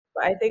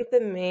I think the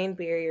main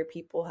barrier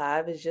people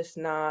have is just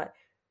not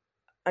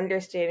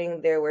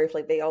understanding their worth.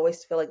 Like they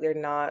always feel like they're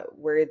not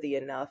worthy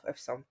enough of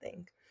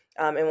something.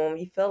 And when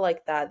we feel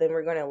like that, then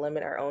we're going to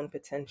limit our own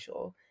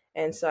potential.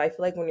 And so I feel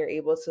like when you're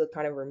able to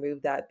kind of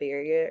remove that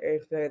barrier,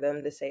 or for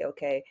them to say,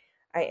 okay,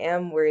 I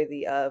am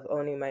worthy of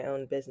owning my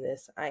own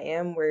business. I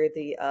am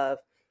worthy of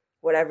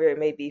whatever it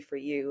may be for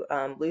you,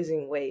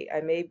 losing weight.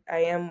 I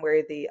am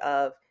worthy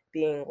of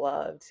being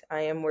loved.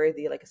 I am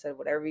worthy, like I said,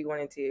 whatever you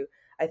want to do.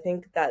 I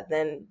think that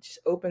then just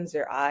opens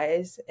their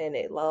eyes and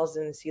it allows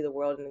them to see the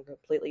world in a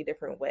completely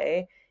different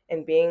way.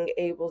 And being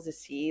able to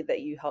see that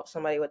you help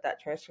somebody with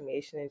that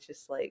transformation is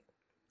just like,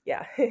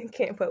 yeah,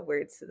 can't put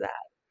words to that.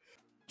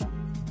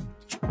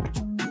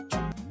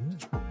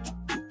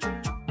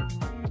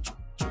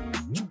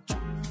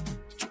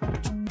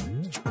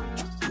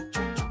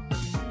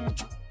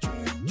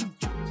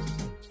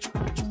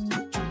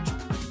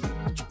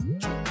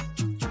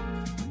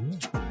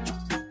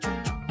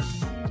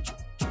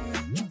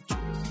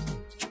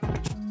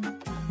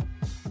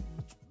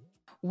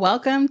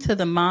 Welcome to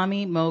the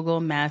Mommy Mogul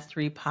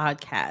Mastery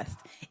Podcast.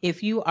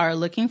 If you are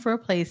looking for a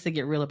place to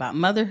get real about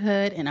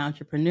motherhood and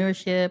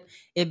entrepreneurship,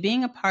 it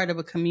being a part of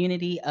a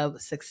community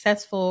of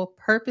successful,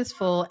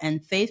 purposeful,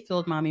 and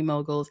faith-filled mommy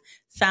moguls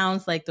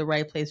sounds like the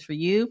right place for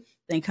you,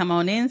 then come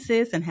on in,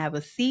 sis, and have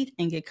a seat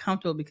and get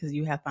comfortable because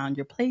you have found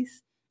your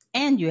place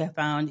and you have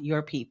found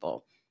your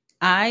people.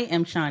 I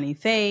am Shawnee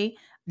Faye,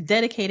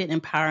 dedicated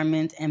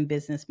empowerment and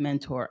business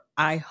mentor.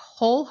 I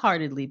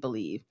wholeheartedly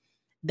believe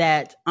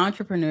that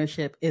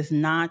entrepreneurship is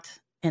not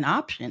an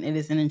option. It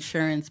is an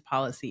insurance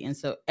policy. And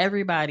so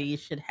everybody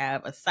should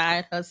have a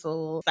side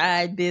hustle,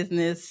 side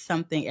business,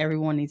 something.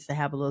 Everyone needs to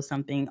have a little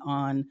something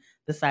on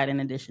the side in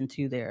addition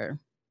to their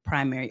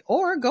primary,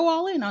 or go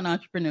all in on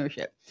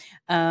entrepreneurship.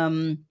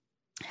 Um,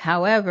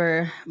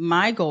 However,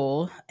 my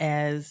goal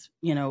as,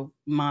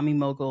 Mommy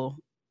Mogul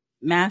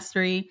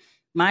Mastery,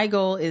 my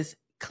goal is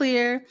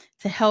clear: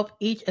 to help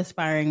each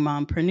aspiring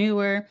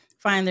mompreneur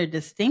find their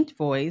distinct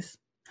voice,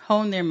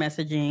 hone their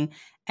messaging,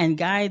 and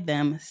guide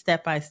them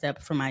step by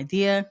step from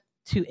idea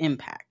to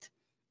impact.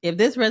 If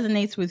this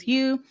resonates with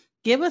you,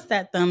 give us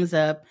that thumbs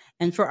up.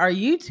 And for our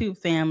YouTube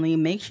family,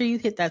 make sure you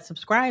hit that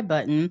subscribe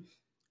button.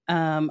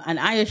 And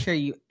I assure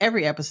you,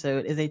 every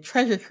episode is a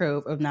treasure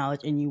trove of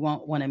knowledge, and you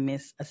won't want to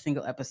miss a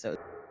single episode.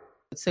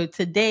 So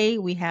today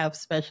we have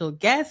special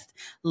guest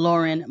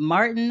Lauren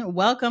Martin.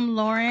 Welcome,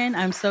 Lauren.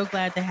 I'm so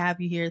glad to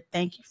have you here.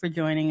 Thank you for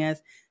joining us.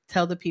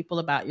 Tell the people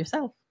about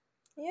yourself.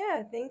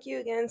 Yeah, thank you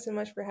again so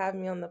much for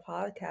having me on the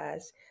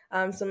podcast.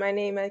 So my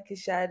name, like you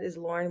said, is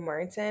Lauren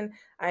Martin.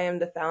 I am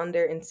the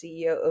founder and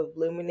CEO of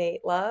Luminate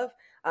Love.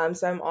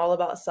 So I'm all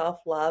about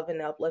self-love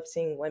and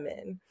uplifting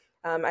women.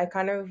 I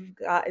kind of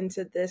got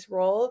into this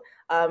role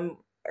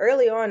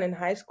early on in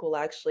high school,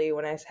 actually,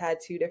 when I had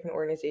two different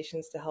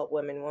organizations to help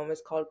women. One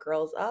was called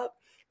Girls Up,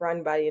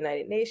 run by the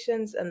United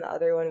Nations, and the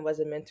other one was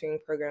a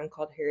mentoring program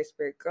called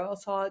Harrisburg Girl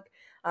Talk.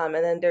 And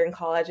then during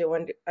college,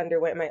 I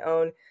underwent my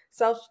own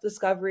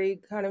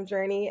self-discovery kind of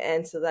journey,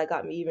 and so that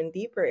got me even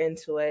deeper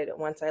into it.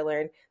 Once I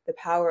learned the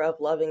power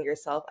of loving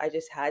yourself, I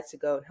just had to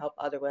go and help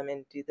other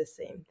women do the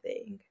same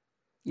thing.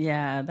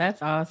 Yeah,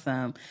 that's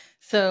awesome.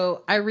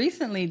 So I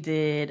recently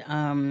did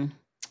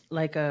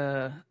like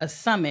a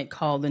summit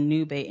called the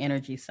New Bay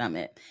Energy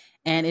Summit.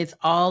 And it's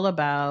all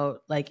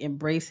about like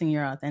embracing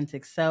your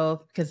authentic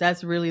self, because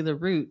that's really the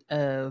root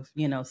of,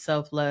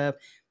 self-love.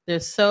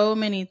 There's so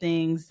many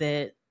things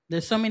that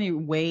there's so many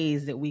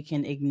ways that we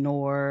can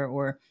ignore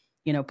or,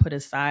 put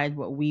aside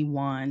what we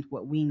want,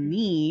 what we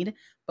need.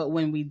 But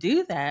when we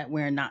do that,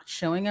 we're not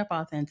showing up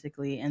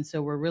authentically. And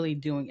so we're really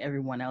doing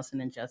everyone else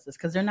an injustice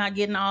because they're not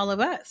getting all of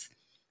us.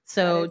 That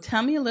So is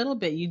tell me a little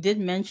bit. You did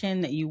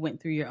mention that you went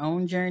through your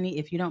own journey.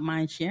 If you don't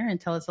mind sharing,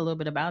 tell us a little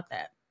bit about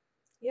that.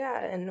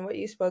 Yeah, and what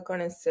you spoke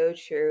on is so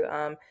true.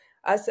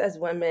 Us as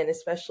women,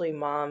 especially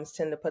moms,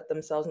 tend to put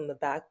themselves on the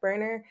back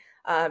burner.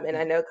 And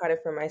I know kind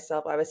of for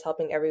myself, I was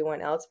helping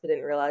everyone else, but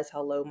didn't realize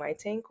how low my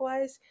tank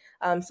was.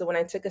 So when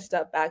I took a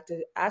step back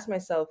to ask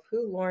myself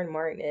who Lauren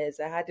Martin is,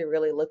 I had to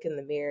really look in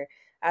the mirror,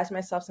 ask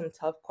myself some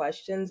tough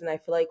questions. And I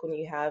feel like when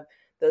you have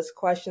those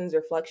questions,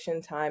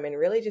 reflection time, and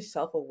really just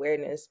self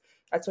awareness,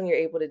 that's when you're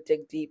able to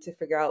dig deep to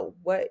figure out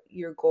what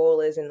your goal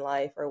is in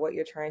life or what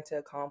you're trying to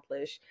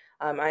accomplish.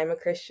 I am a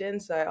Christian,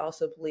 so I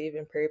also believe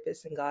in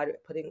purpose and God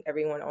putting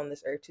everyone on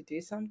this earth to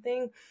do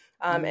something.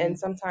 And Amen.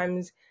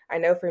 sometimes I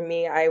know for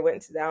me, I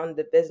went down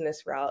the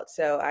business route.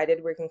 So I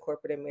did work in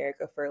corporate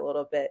America for a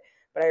little bit,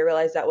 but I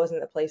realized that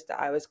wasn't the place that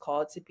I was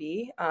called to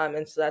be.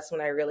 And so that's when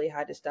I really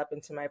had to step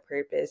into my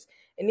purpose.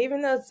 And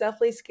even though it's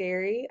definitely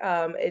scary,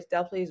 it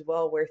definitely is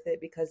well worth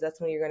it, because that's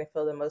when you're going to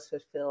feel the most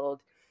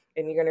fulfilled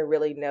and you're going to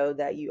really know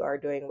that you are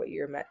doing what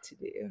you're meant to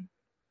do.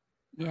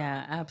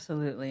 Yeah,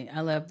 absolutely.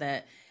 I love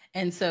that.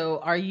 And so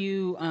are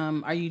you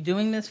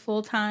doing this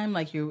full time?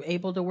 Like you're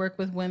able to work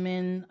with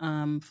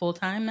women full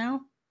time now?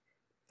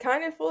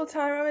 Kind of full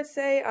time, I would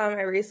say.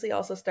 I recently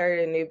also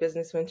started a new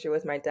business venture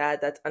with my dad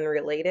that's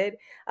unrelated.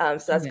 So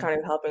that's Okay. kind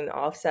of helping to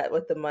offset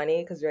with the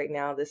money because right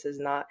now this is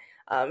not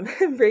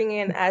bringing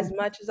in as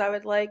much as I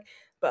would like.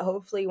 But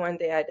hopefully one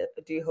day I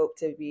do hope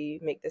to be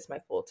make this my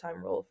full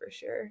time role for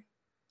sure.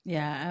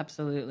 Yeah,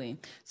 absolutely.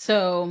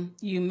 So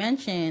you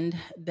mentioned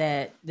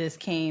that this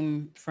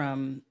came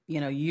from,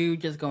 you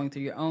just going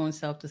through your own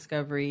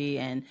self-discovery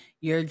and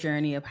your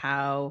journey of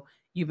how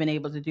you've been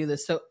able to do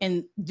this. So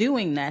in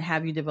doing that,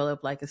 have you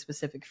developed like a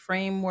specific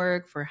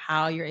framework for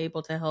how you're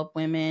able to help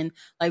women?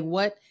 Like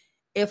what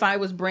if I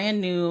was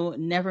brand new,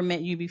 never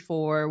met you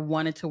before,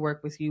 wanted to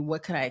work with you,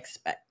 what could I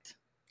expect?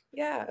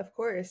 Yeah, of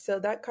course. So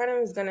that kind of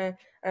is gonna,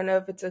 I don't know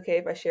if it's okay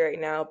if I share it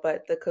now,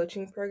 but the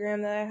coaching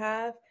program that I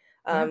have,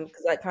 Yeah.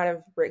 because that kind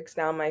of breaks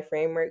down my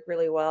framework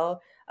really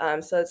well.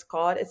 So it's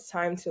called It's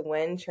Time to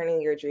Win,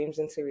 Turning Your Dreams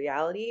into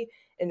Reality.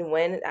 And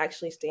win it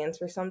actually stands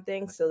for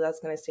something. So that's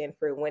going to stand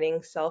for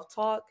winning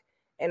self-talk,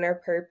 inner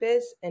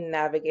purpose, and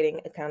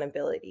navigating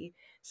accountability.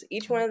 So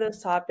each one of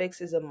those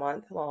topics is a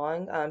month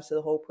long. So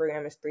the whole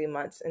program is 3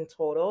 months in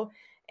total,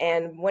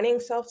 and winning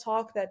self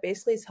talk that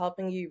basically is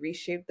helping you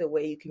reshape the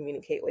way you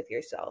communicate with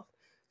yourself.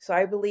 So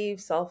I believe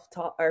self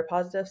talk or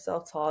positive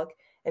self talk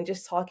and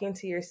just talking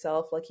to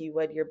yourself like you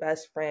would your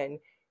best friend,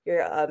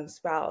 your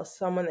spouse,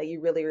 someone that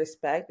you really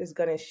respect is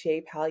going to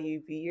shape how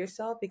you view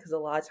yourself because a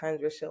lot of times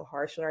we're so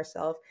harsh on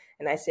ourselves.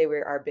 And I say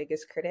we're our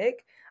biggest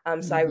critic.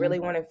 So I Hmm. really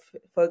want to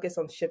focus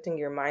on shifting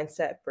your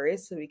mindset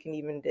first so we can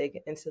even dig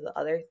into the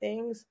other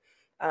things.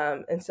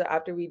 And so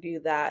after we do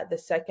that, the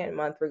second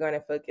month, we're going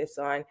to focus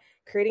on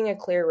creating a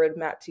clear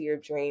roadmap to your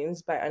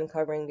dreams by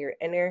uncovering your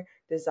inner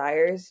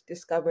desires,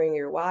 discovering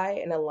your why,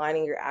 and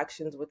aligning your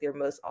actions with your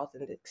most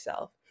authentic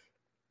self.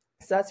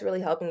 So that's really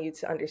helping you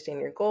to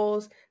understand your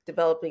goals,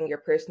 developing your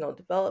personal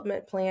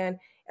development plan.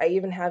 I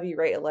even have you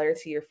write a letter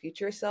to your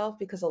future self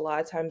because a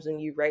lot of times when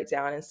you write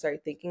down and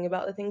start thinking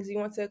about the things you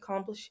want to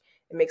accomplish,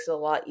 it makes it a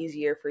lot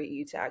easier for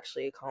you to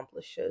actually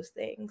accomplish those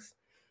things.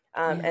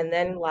 Yeah. And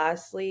then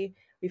lastly,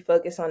 we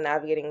focus on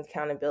navigating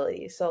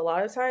accountability. So a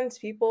lot of times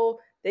people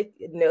they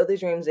know the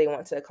dreams they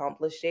want to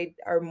accomplish. They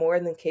are more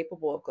than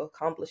capable of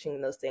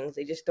accomplishing those things.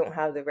 They just don't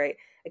have the right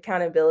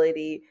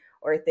accountability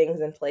or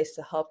things in place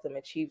to help them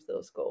achieve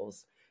those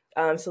goals.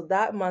 So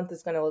that month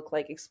is going to look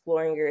like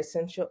exploring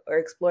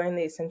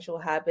the essential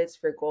habits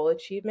for goal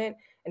achievement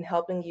and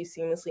helping you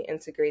seamlessly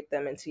integrate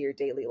them into your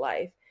daily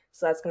life.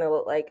 So that's going to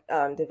look like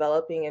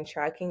developing and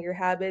tracking your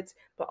habits,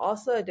 but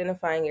also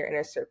identifying your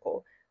inner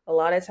circle. A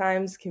lot of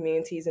times,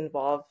 communities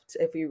involved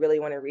if we really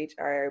want to reach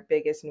our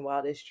biggest and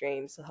wildest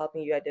dreams. So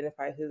helping you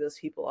identify who those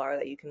people are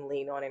that you can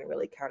lean on and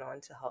really count on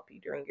to help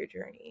you during your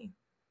journey.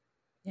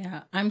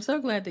 Yeah, I'm so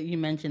glad that you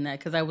mentioned that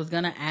because I was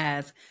going to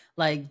ask,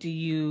 like, do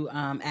you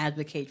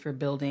advocate for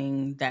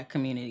building that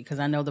community? Because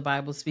I know the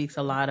Bible speaks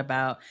a lot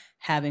about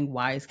having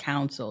wise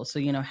counsel.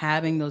 So,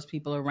 having those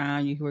people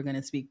around you who are going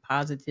to speak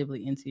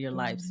positively into your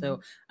life.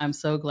 So, Mm-hmm. I'm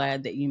so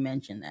glad that you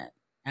mentioned that.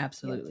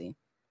 Yes. Absolutely.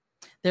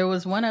 There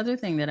was one other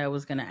thing that I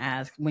was going to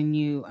ask when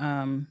you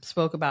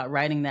spoke about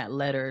writing that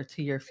letter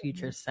to your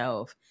future Mhm.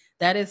 self.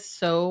 That is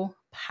so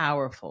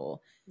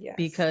powerful Yes.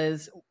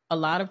 because a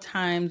lot of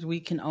times we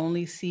can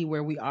only see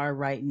where we are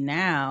right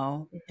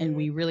now, and Hmm.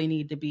 we really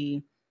need to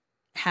be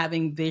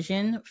having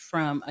vision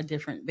from a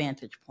different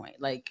vantage point.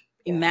 Like,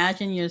 Yes.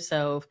 imagine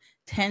yourself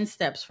 10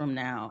 steps from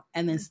now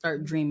and then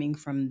start Mhm. dreaming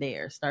from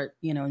there, start,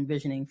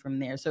 envisioning from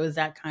there. So, is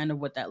that kind of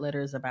what that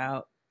letter is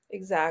about?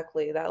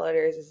 Exactly. That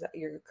letter is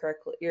you're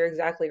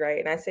exactly right.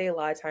 And I say a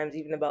lot of times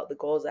even about the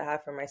goals I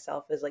have for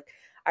myself is like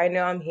I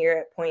know I'm here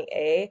at point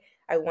A.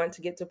 I want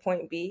to get to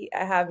point B.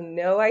 I have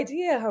no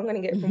idea how I'm going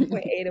to get from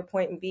point A to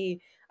point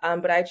B.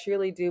 But I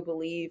truly do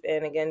believe,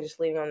 and again, just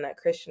leaning on that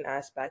Christian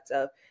aspect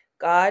of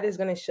God is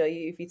going to show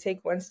you if you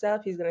take one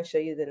step, He's going to show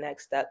you the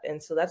next step.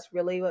 And so that's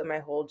really what my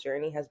whole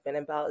journey has been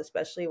about,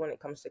 especially when it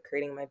comes to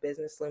creating my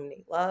business,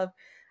 Illuminate Love.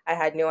 I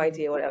had no Mhm.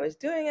 idea what I was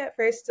doing at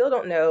first. Still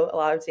don't know a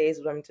lot of days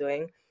what I'm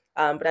doing,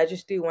 but I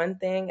just do one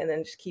thing and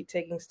then just keep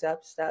taking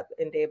step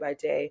and day by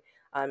day.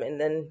 And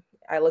then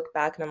I look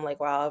back and I'm like,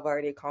 wow, I've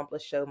already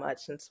accomplished so much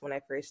since when I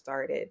first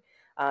started.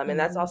 And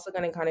that's Mhm. also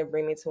going to kind of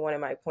bring me to one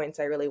of my points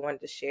I really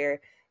wanted to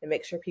share and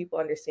make sure people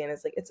understand.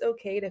 It's like, it's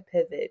okay to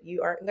pivot.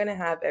 You aren't going to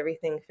have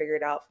everything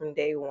figured out from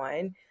day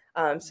one.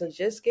 So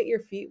just get your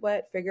feet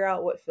wet, figure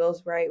out what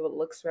feels right, what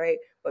looks right,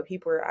 what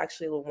people are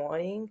actually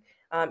wanting,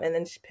 and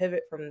then just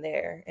pivot from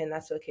there. And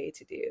that's okay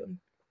to do.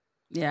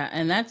 Yeah,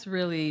 and that's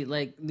really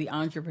like the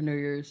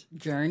entrepreneur's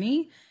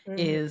journey Hmm.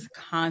 is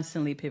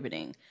constantly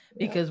pivoting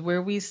Yeah. because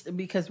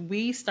because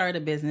we start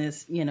a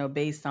business,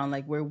 based on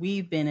like where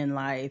we've been in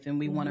life and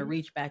we want to Hmm.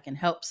 reach back and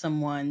help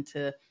someone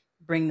to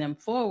bring them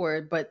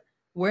forward, but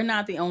we're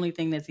not the only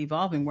thing that's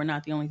evolving. We're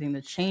not the only thing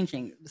that's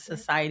changing. The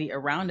society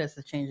around us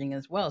is changing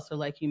as well. So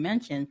like you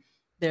mentioned,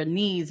 their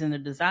needs and their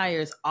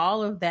desires,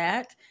 all of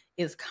that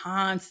is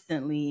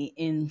constantly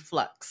in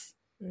flux.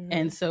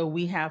 And Hmm. so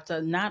we have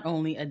to not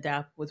only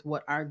adapt with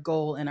what our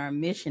goal and our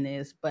mission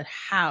is, but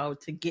how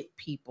to get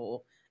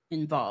people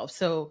involved.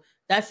 So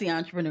that's the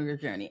entrepreneurial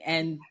journey.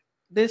 And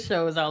this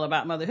show is all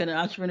about motherhood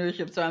and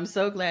entrepreneurship. So I'm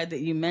so glad that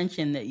you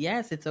mentioned that.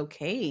 Yes, it's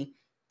okay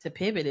to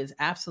pivot. It's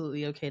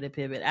absolutely okay to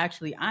pivot.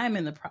 Actually, I'm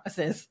in the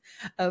process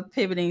of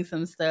pivoting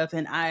some stuff,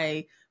 and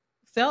I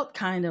felt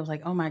kind of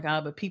like, oh my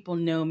God, but people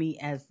know me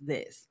as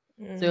this.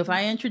 So if Mm-hmm.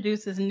 I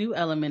introduce this new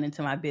element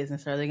into my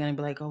business, are they going to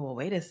be like, oh, well,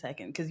 wait a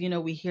second? Because,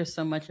 we hear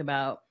so much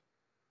about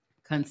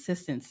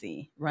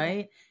consistency, Yeah.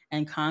 right?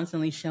 And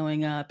constantly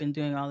showing up and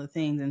doing all the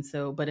things. And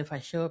so, but if I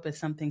show up as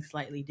something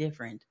slightly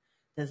different,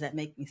 does that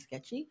make me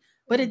sketchy?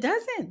 But it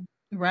doesn't,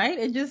 right?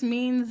 It just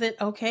means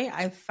that, okay,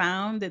 I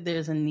found that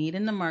there's a need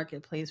in the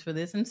marketplace for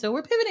this. And so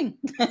we're pivoting.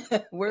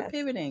 We're Yes.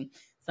 pivoting.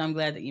 So I'm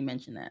glad that you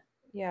mentioned that.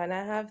 Yeah, and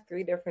I have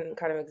three different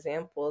kind of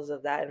examples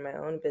of that in my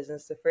own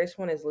business. The first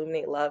one is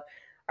Illuminate Love.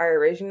 Our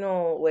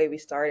original way we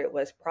started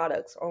was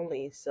products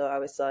only. So I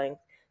was selling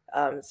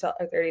a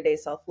 30-day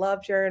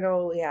self-love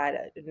journal. We had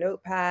a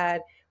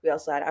notepad. We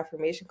also had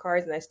affirmation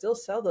cards, and I still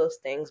sell those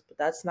things, but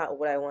that's not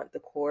what I want the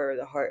core or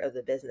the heart of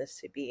the business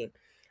to be.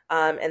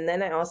 And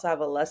then I also have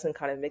a lesson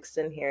kind of mixed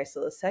in here.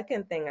 So the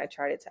second thing I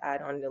tried to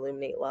add on to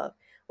Illuminate Love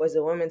was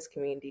a women's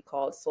community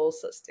called Soul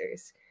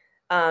Sisters.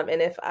 And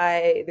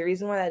the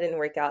reason why that didn't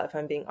work out, if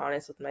I'm being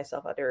honest with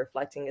myself after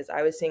reflecting, is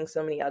I was seeing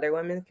so many other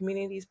women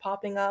communities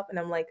popping up, and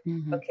I'm like,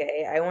 Hmm.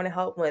 okay, I want to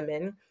help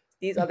women.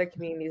 These other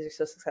communities are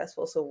so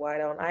successful, so why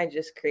don't I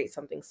just create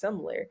something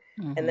similar?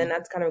 And then Hmm.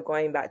 that's kind of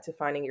going back to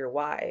finding your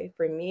why.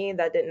 For me,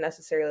 that didn't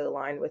necessarily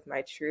align with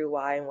my true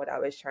why and what I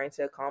was trying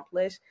to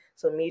accomplish.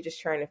 So me just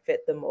trying to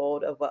fit the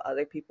mold of what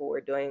other people were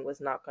doing was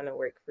not going to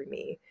work for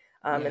me.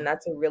 Yeah. And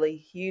that's a really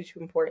huge,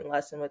 important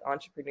lesson with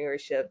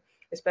entrepreneurship,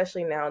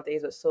 especially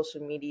nowadays with social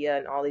media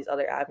and all these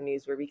other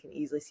avenues where we can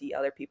easily see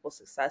other people's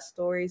success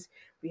stories.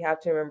 We have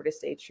to remember to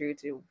stay true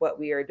to what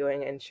we are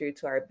doing and true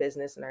to our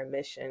business and our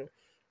mission,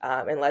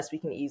 unless we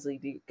can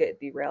easily get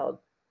derailed.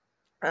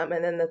 And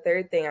then the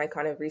third thing I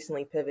kind of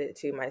recently pivoted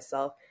to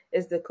myself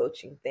is the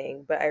coaching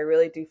thing. But I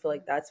really do feel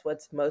like that's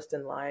what's most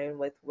in line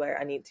with where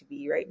I need to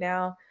be right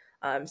now.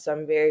 So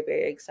I'm very,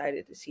 very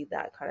excited to see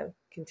that kind of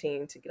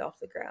continuing to get off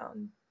the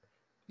ground.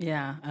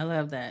 Yeah, I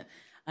love that.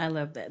 I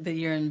love that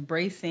you're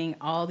embracing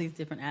all these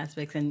different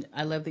aspects, and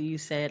I love that you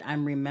said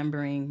I'm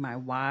remembering my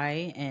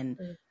why and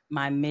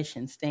my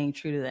mission, staying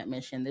true to that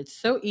mission. It's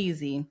so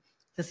easy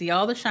to see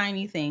all the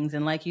shiny things,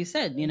 and like you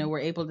said, Mhm. we're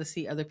able to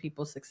see other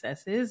people's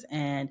successes,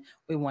 and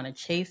we want to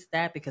chase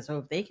that because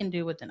if they can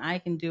do it, then I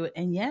can do it.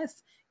 And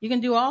yes, you can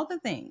do all the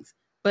things,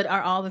 but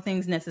are all the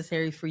things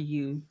necessary for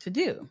you to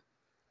do?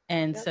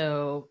 And Yep.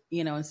 so,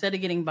 instead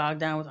of getting bogged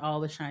down with all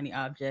the shiny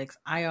objects,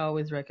 I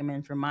always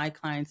recommend for my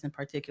clients in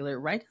particular,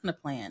 write down a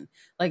plan.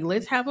 Like,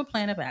 let's have a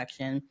plan of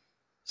action,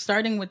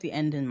 starting with the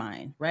end in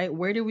mind, right?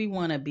 Where do we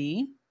want to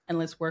be? And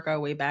let's work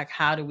our way back.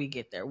 How do we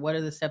get there? What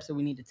are the steps that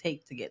we need to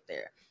take to get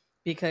there?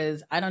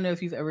 Because I don't know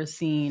if you've ever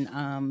seen,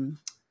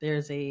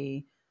 there's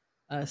a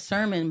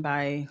sermon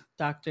by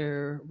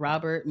Dr.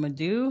 Robert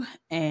Madu,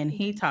 and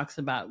he Mhm. talks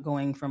about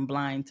going from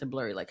blind to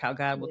blurry, like how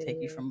God will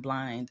take you Yeah. from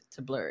blind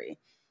to blurry.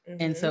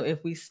 And so Mhm.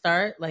 if we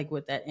start like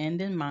with that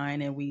end in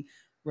mind and we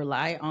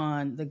rely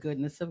on the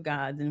goodness of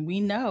God, then we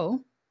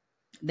know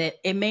that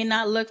it may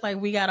not look like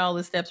we got all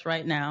the steps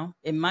right now.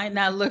 It might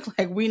not look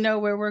like we know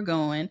where we're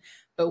going,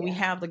 but we Yeah.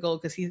 have the goal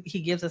because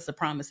he gives us a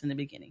promise in the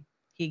beginning.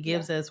 He Yeah.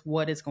 gives us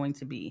what it's going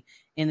to be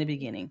in the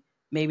beginning.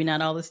 Maybe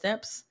not all the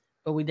steps,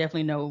 but we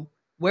definitely know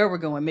where we're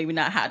going, maybe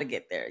not how to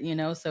get there.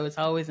 So it's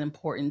always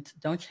important.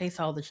 Don't chase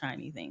all the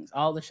shiny things,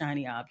 all the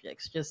shiny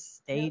objects. Just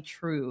stay Yep.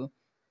 true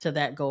to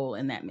that goal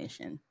and that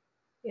mission.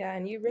 Yeah,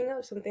 and you bring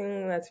up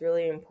something that's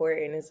really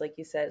important. Is like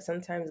you said,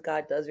 sometimes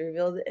God does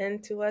reveal the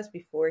end to us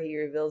before he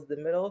reveals the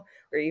middle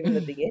or even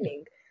the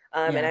beginning.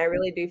 And Yeah. I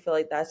really do feel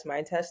like that's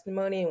my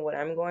testimony and what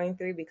I'm going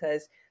through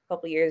because a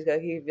couple years ago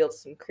he revealed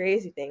some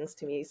crazy things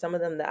to me, some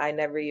of them that I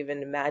never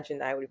even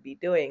imagined I would be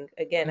doing.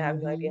 Again, I have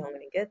no idea Hmm. how I'm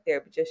going to get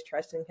there, but just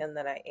trusting him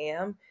that I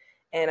am.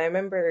 And I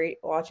remember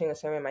watching a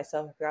sermon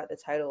myself, I forgot the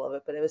title of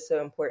it, but it was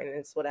so important.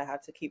 It's what I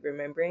have to keep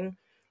remembering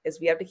is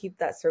we have to keep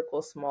that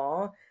circle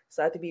small,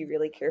 so I have to be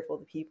really careful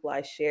the people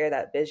I share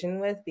that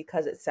vision with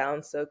because it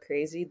sounds so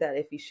crazy that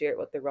if you share it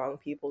with the wrong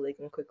people, they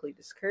can quickly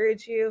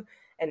discourage you.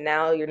 And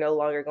now you're no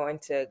longer going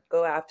to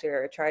go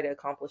after or try to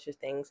accomplish the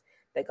things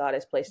that God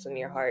has placed on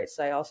your heart.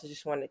 So I also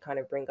just wanted to kind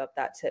of bring up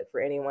that tip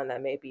for anyone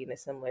that may be in a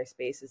similar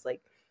space is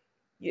like,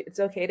 it's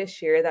okay to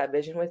share that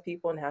vision with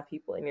people and have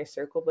people in your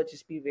circle, but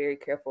just be very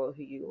careful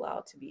who you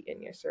allow to be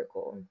in your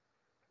circle.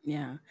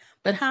 Yeah.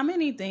 But how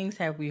many things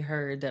have we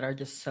heard that are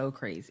just so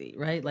crazy,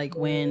 right? Like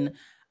when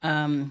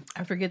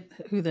I forget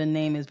who the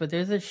name is, but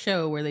there's a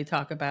show where they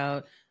talk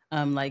about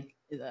like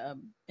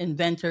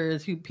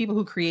inventors, people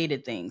who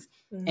created things.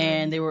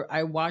 And Mm-hmm.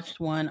 I watched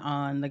one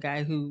on the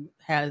guy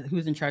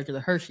who's in charge of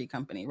the Hershey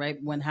company,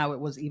 right? When how it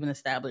was even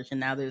established and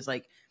now there's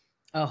like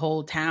a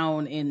whole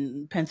town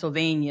in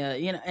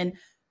Pennsylvania, and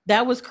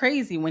that was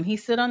crazy when he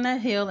stood on that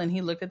hill and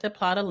he looked at the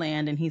plot of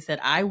land and he said,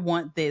 I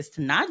want this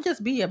to not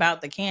just be about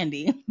the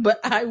candy,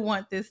 but I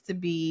want this to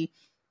be,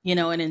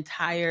 an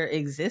entire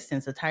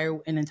existence,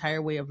 an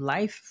entire way of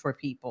life for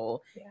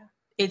people. Yeah.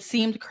 it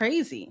seemed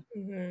crazy.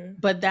 Mm-hmm.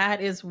 But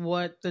that is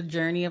what the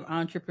journey of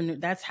entrepreneur,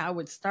 that's how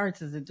it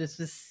starts, is it just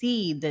a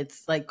seed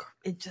that's like,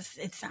 it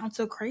sounds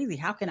so crazy.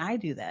 How can I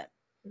do that?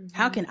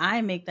 How Mm-hmm. can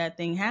I make that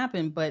thing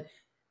happen? But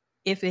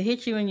if it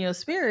hits you in your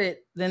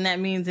spirit, then that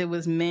means it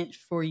was meant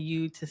for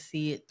you to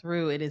see it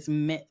through. It is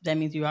meant, that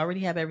means you already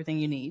have everything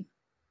you need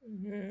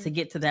Mm-hmm. to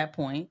get to that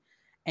point.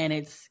 And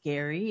it's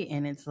scary.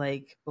 And it's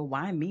like, but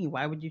why me?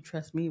 Why would you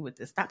trust me with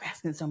this? Stop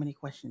asking so many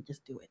questions.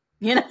 Just do it.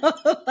 You know?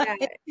 Yeah,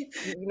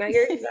 Like,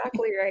 you're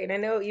exactly right. And I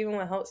know even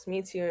what helps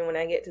me too, and when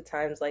I get to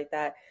times like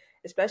that,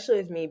 especially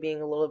with me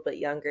being a little bit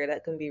younger,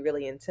 that can be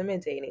really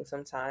intimidating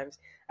sometimes.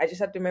 I just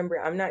have to remember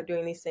I'm not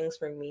doing these things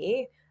for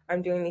me.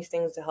 I'm doing these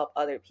things to help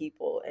other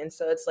people. And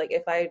so it's like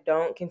if I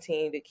don't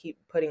continue to keep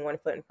putting one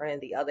foot in front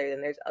of the other,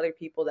 then there's other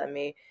people that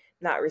may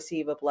not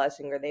receive a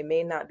blessing or they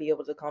may not be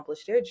able to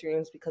accomplish their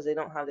dreams because they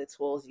don't have the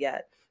tools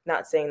yet.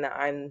 Not saying that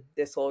I'm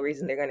this whole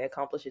reason they're going to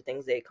accomplish the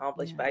things they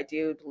accomplish, yeah. but I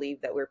do believe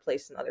that we're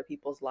placed in other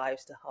people's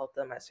lives to help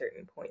them at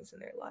certain points in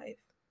their life.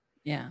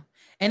 Yeah.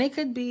 And it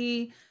could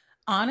be,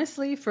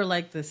 honestly, for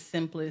like the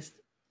simplest,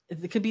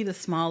 it could be the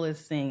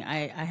smallest thing.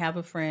 I have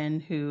a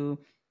friend who,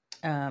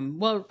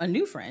 well, a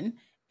new friend,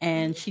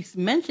 and she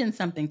mentioned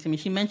something to me.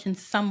 She mentioned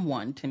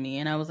someone to me,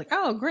 and I was like,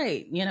 oh,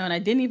 great. And I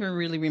didn't even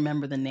really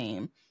remember the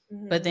name.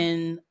 But Mm-hmm.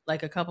 then,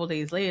 like a couple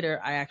days later,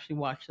 I actually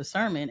watched the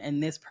sermon,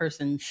 and this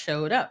person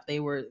showed up.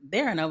 They were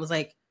there, and I was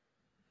like,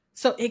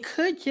 so it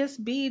could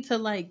just be to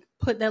like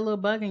put that little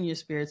bug in your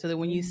spirit so that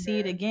when you see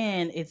it Mm-hmm.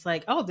 again, it's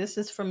like, oh, this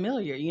is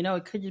familiar.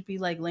 It could just be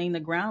like laying the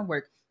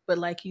groundwork. But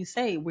like you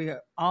say,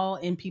 we're all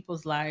in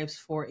people's lives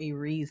for a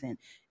reason.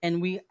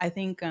 And I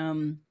think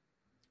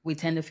we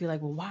tend to feel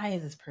like, well, why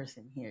is this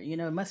person here?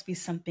 It must be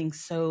something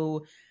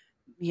so,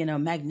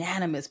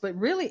 magnanimous. But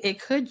really,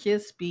 it could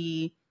just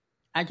be,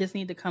 I just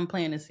need to come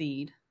plant a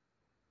seed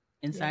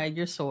Yeah. inside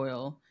your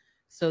soil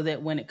so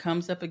that when it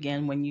comes up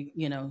again, when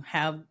you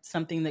have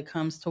something that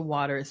comes to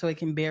water so it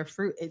can bear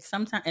fruit.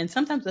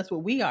 Sometimes that's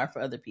what we are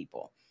for other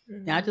people,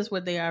 not Mm-hmm. just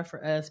what they are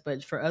for us,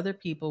 but for other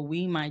people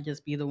we might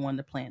just be the one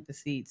to plant the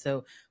seed.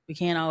 So we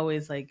can't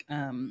always like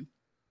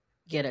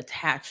get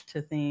attached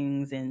to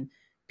things and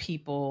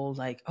people,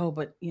 like, oh,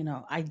 but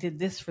I did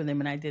this for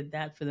them and I did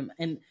that for them.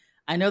 And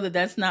I know that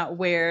that's not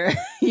where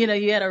you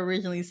had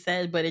originally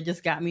said, but it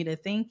just got me to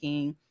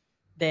thinking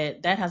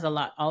that has a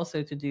lot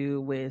also to do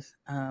with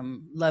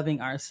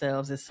loving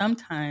ourselves. Is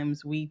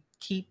sometimes we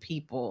keep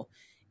people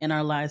in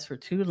our lives for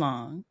too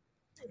long,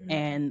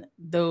 and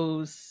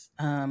those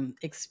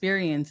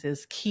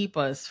experiences keep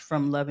us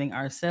from loving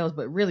ourselves,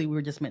 but really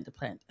we're just meant to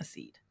plant a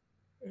seed.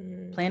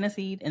 Mm-hmm. Plant a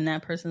seed in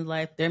that person's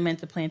life. They're meant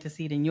to plant a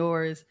seed in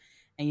yours,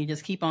 and you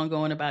just keep on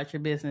going about your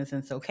business,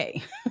 and it's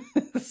okay.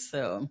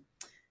 So,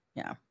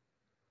 yeah.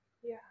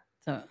 Yeah.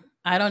 So,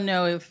 I don't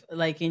know if,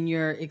 like, in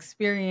your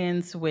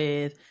experience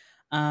with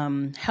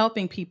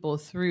helping people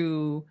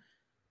through,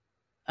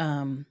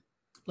 um,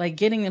 like,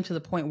 getting them to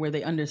the point where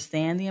they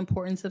understand the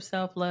importance of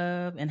self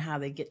love and how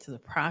they get to the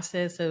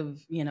process of,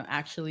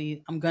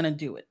 actually, I'm going to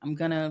do it. I'm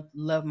going to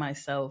love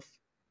myself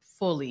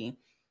fully.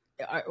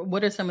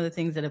 What are some of the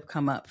things that have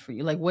come up for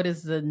you? Like, what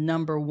is the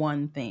number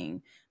one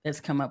thing that's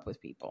come up with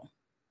people?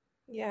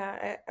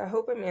 Yeah, I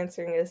hope I'm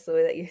answering this the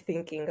way that you're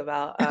thinking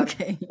about.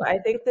 Okay. But I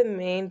think the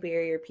main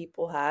barrier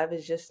people have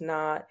is just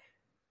not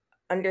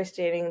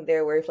understanding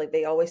their worth. Like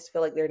they always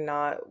feel like they're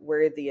not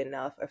worthy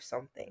enough of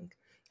something.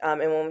 And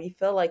when we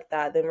feel like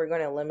that, then we're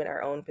going to limit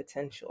our own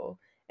potential.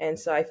 And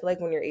so I feel like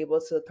when you're able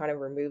to kind of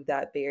remove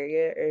that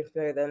barrier, or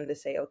for them to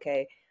say,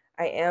 okay,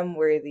 I am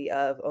worthy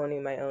of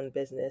owning my own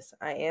business.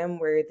 I am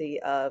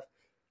worthy of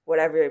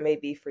whatever it may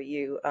be for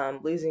you,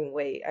 losing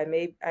weight.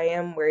 I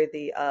am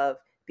worthy of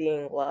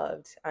being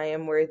loved. I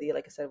am worthy,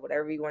 like I said,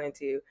 whatever you want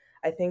to do.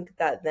 I think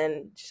that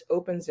then just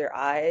opens their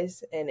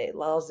eyes and it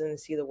allows them to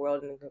see the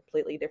world in a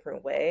completely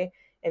different way.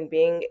 And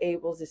being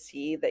able to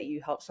see that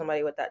you help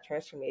somebody with that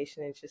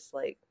transformation is just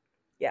like,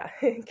 yeah,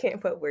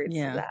 can't put words to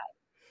Yeah. that.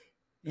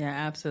 Yeah,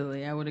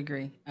 absolutely. I would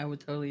agree. I would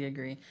totally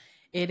agree.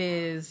 It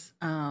is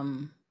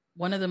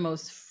one of the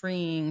most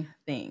freeing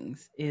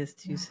things is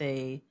to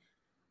say,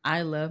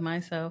 I love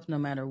myself no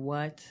matter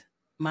what.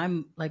 My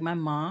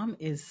mom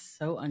is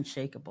so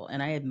unshakable,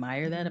 and I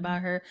admire that Mm-hmm.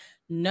 about her.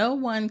 No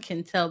one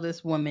can tell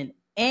this woman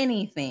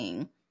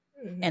anything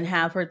and Mm-hmm.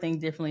 have her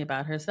think differently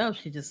about herself.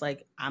 She's just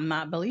like, I'm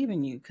not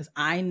believing you because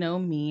I know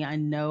me. I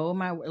know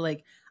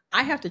like,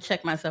 I have to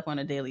check myself on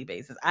a daily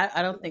basis.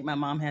 I don't think my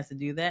mom has to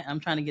do that. I'm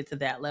trying to get to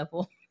that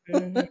level.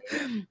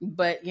 Mm-hmm.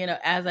 But,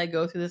 as I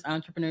go through this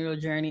entrepreneurial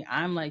journey,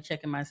 I'm like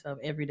checking myself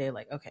every day,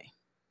 like, okay,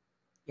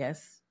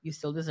 yes, you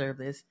still deserve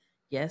this.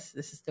 Yes,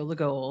 this is still the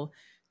goal.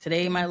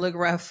 Today might look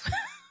rough,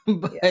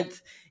 Yeah. but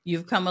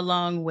you've come a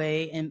long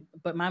way.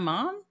 But my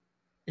mom,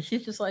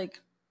 she's just like,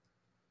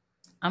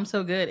 I'm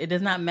so good. It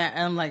does not matter.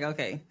 I'm like,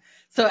 okay.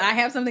 So I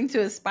have something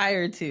to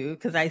aspire to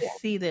because I Yeah.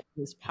 see that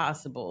it's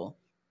possible.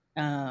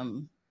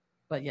 Um,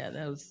 but yeah,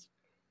 that was,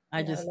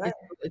 Yeah.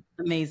 it's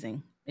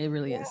amazing. It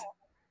really Yeah. is.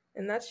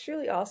 And that's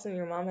truly awesome.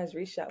 Your mom has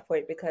reached that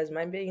point because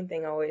my big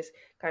thing I always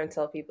kind of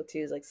tell people too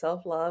is like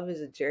self love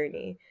is a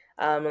journey.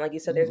 And like you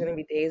said, there's going to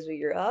be days where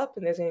you're up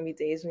and there's going to be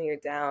days when you're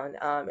down.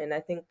 And I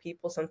think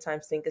people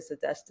sometimes think it's a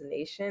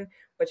destination,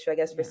 which I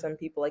guess for Yeah. some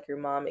people, like your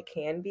mom, it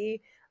can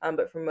be.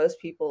 But for most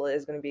people, it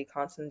is going to be a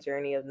constant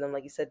journey of them,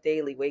 like you said,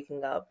 daily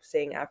waking up,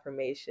 saying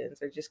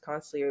affirmations, or just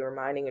constantly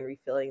reminding and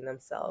refilling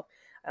themselves.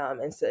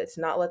 And so it's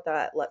not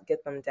let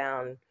get them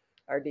down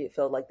or do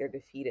feel like they're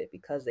defeated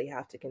because they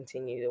have to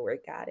continue to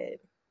work at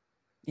it.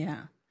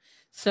 Yeah.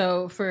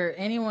 So for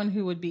anyone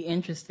who would be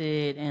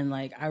interested in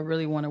like, I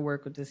really want to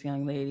work with this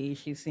young lady.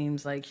 She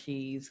seems like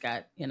she's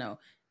got,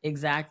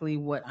 exactly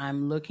what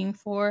I'm looking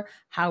for.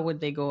 How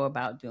would they go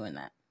about doing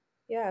that?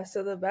 Yeah,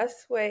 so the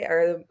best way,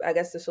 or I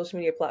guess the social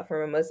media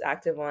platform I'm most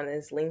active on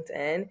is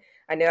LinkedIn.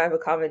 I know I have a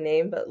common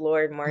name, but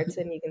Lauren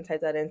Martin, you can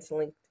type that into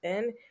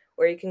LinkedIn,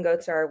 or you can go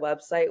to our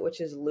website,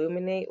 which is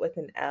Luminate with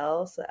an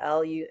L, so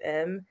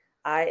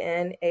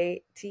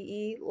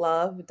LUMINATE,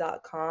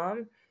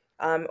 love.com.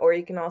 Or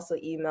you can also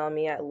email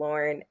me at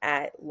lauren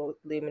at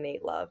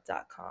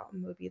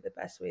luminatelove.com would be the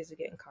best ways to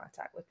get in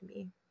contact with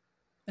me.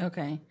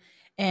 Okay.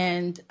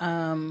 And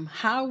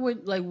how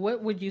would like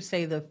what would you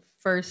say the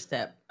first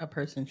step a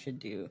person should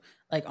do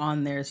like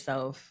on their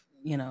self,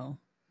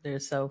 their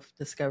self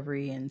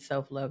discovery and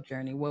self love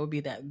journey? What would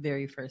be that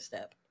very first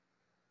step?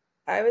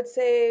 I would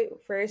say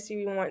first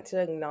you want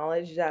to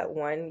acknowledge that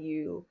one,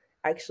 you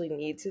actually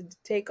need to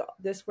take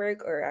this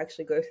work or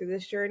actually go through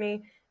this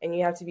journey, and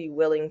you have to be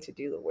willing to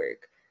do the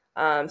work.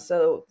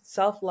 So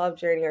self love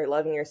journey or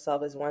loving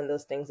yourself is one of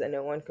those things that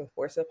no one can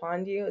force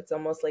upon you. It's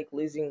almost like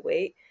losing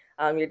weight.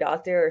 Your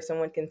doctor or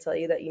someone can tell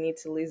you that you need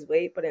to lose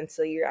weight, but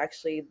until you're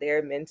actually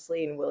there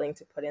mentally and willing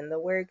to put in the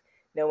work,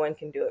 no one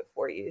can do it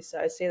for you. So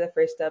I'd say the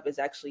first step is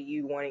actually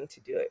you wanting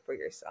to do it for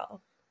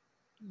yourself.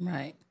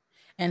 Right.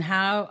 And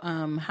how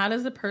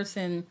does a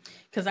person,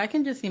 because I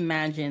can just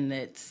imagine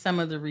that some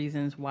of the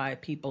reasons why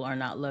people are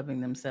not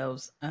loving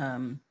themselves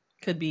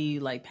could be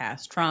like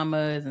past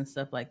traumas and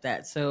stuff like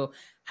that. So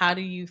how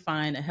do you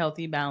find a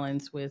healthy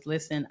balance with,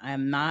 listen,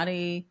 I'm not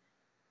a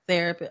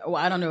therapist. Well,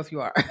 I don't know if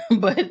you are,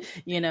 but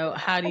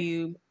how do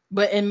you,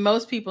 but in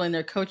most people in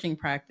their coaching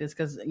practice,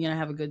 because I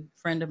have a good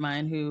friend of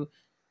mine who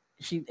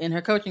she in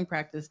her coaching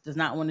practice does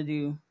not want to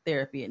do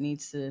therapy. It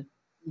needs to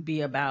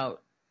be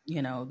about,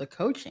 the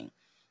coaching.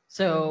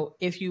 Mhm. So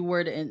if you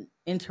were to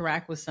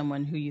interact with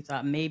someone who you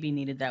thought maybe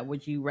needed that,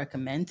 would you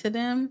recommend to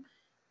them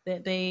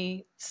that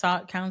they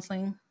sought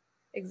counseling?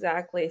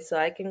 Exactly. So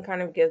I can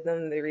kind of give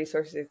them the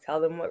resources, tell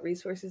them what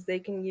resources they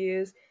can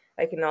use.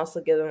 I can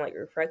also give them like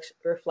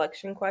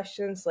reflection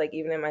questions. Like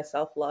even in my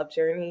self love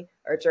journey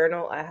or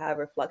journal, I have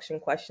reflection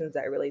questions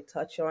that really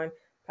touch on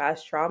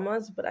past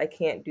traumas, but I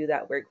can't do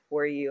that work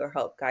for you or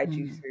help guide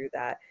you Hmm. through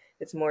that.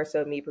 It's more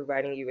so me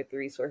providing you with the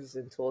resources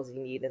and tools you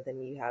need, and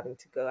then you having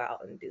to go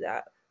out and do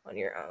that on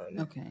your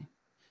own. Okay.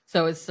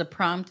 So it's the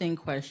prompting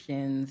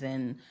questions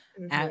and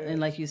Hmm. and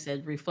like you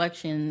said,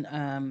 reflection,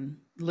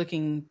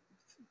 looking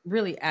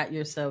really at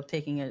yourself,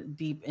 taking a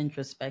deep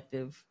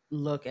introspective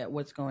look at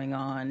what's going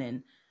on.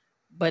 And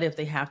but if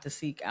they have to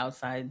seek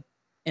outside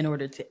in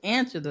order to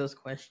answer those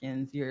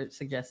questions, you're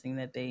suggesting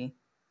that they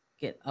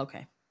get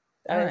okay.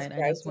 All That is right.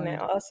 I correct. just And I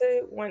wanted.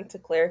 also want to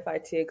clarify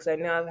too, because I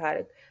know I've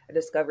had a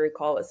discovery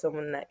call with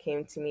someone that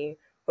came to me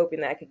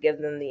hoping that I could give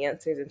them the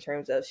answers in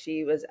terms of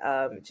she was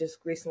just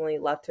recently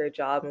left her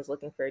job and was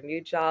looking for a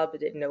new job but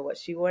didn't know what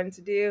she wanted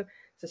to do.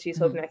 So she's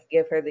hoping Mhm, I could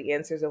give her the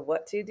answers of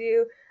what to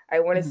do. I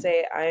want to mhm.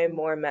 say I am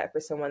more met for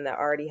someone that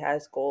already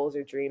has goals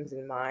or dreams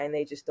in mind.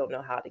 They just don't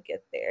know how to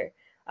get there.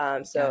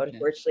 So Gotcha.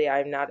 unfortunately,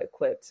 I'm not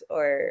equipped,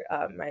 or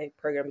my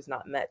program is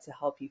not meant to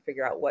help you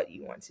figure out what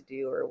you want to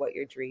do or what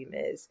your dream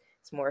is.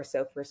 It's more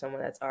so for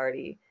someone that's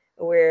already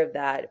aware of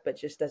that, but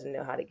just doesn't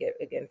know how to get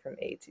again from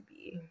A to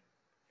B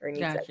or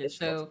needs Gotcha.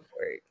 additional So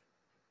support.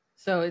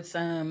 it's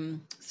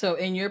so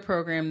in your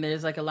program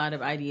there's like a lot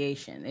of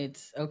ideation.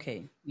 It's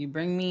okay, you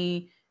bring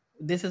me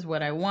this is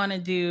what I want to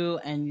do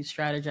and you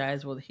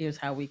strategize, well, here's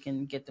how we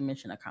can get the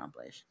mission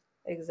accomplished.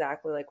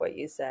 Exactly like what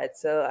you said.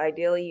 So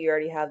ideally, you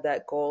already have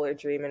that goal or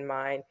dream in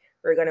mind.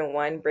 We're going to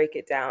one break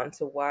it down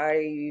to why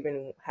you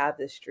even have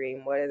this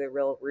dream. What are the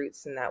real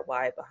roots and that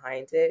why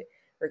behind it?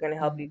 We're going to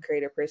help you Mhm,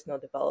 create a personal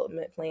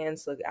development plan.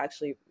 So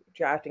actually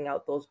drafting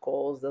out those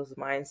goals, those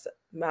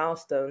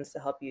milestones to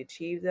help you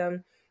achieve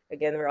them.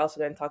 Again, we're also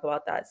going to talk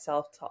about that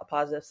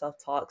positive self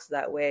talk, so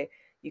that way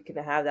you can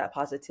have that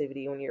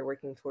positivity when you're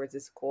working towards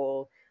this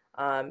goal.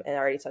 And I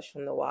already touched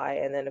on the why,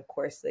 and then of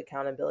course the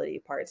accountability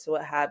part. So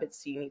what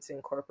habits do you need to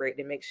incorporate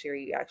to make sure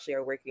you actually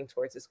are working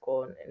towards this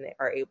goal and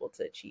are able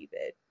to achieve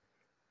it?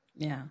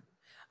 yeah.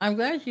 I'm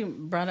glad you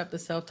brought up the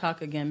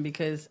self-talk again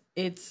because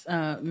it's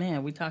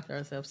man, we talk to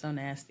ourselves so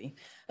nasty.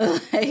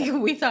 Like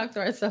we talk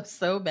to ourselves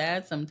so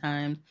bad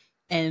sometimes,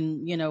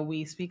 and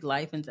we speak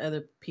life into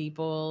other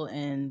people,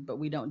 and but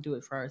we don't do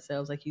it for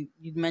ourselves. Like you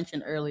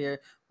mentioned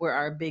earlier, we're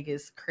our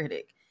biggest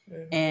critic.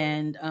 Hmm.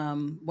 And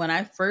when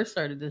I first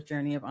started this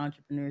journey of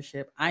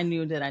entrepreneurship, I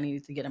knew that I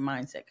needed to get a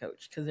mindset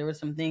coach because there were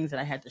some things that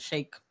I had to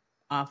shake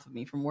off of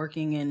me from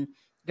working in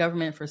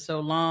government for so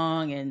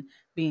long and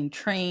being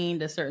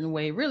trained a certain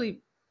way,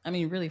 really, I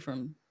mean, really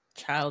from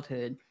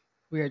childhood.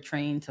 we are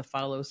trained to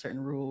follow certain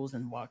rules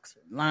and walk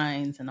certain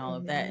lines and all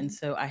of that. And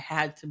so I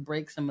had to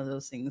break some of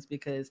those things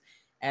because,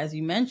 as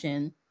you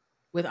mentioned,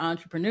 with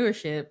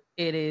entrepreneurship,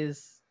 it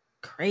is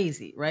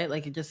crazy, right?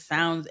 Like it just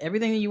sounds,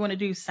 everything that you want to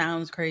do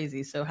sounds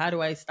crazy. So how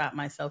do I stop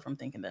myself from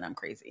thinking that I'm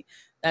crazy?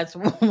 That's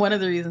one of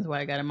the reasons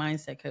why I got a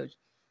mindset coach.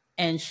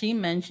 And she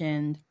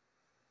mentioned,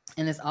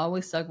 and it's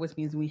always stuck with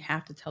me, is we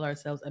have to tell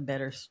ourselves a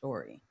better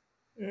story.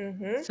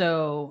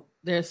 So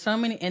there's so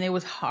many, and it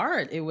was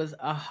hard. It was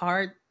a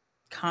hard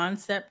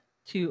concept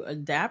to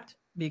adapt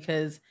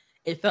because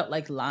it felt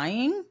like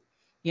lying,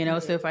 you know.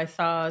 So if I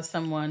saw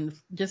someone,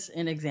 just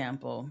an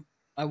example,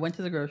 I went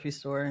to the grocery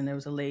store and there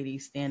was a lady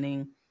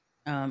standing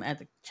at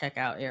the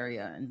checkout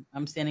area, and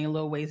I'm standing a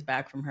little ways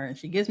back from her, and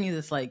she gives me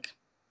this like,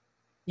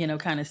 you know,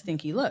 kind of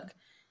stinky look,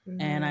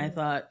 and I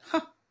thought, huh,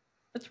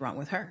 what's wrong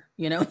with her?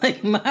 You know,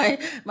 like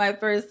my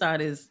first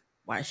thought is,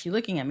 why is she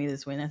looking at me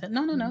this way? And I said,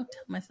 no, tell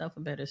myself a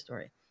better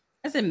story.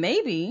 I said,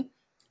 maybe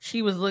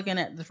she was looking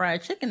at the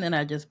fried chicken that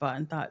I just bought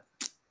and thought,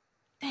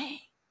 dang,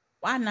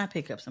 why not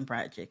pick up some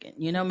fried chicken?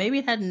 You know, maybe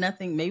it had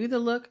nothing, maybe the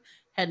look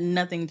had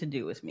nothing to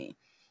do with me.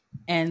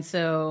 And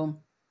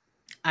so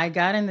I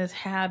got in this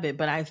habit,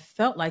 but I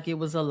felt like it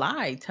was a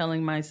lie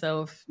telling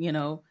myself, you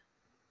know,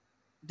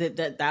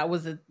 that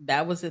was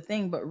a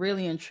thing. But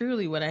really and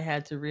truly what I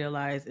had to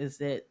realize is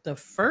that the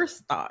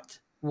first thought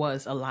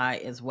was a lie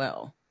as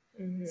well.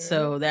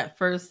 So that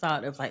first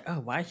thought of like, oh,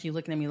 why is she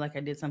looking at me like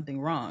I did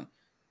something wrong?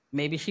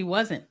 Maybe she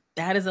wasn't.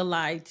 That is a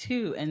lie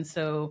too. And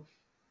so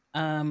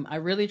I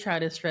really try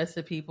to stress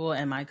to people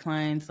and my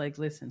clients, like,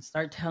 listen,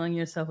 start telling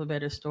yourself a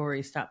better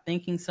story. Stop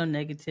thinking so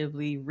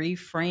negatively,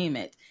 reframe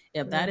it.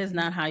 If that is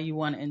not how you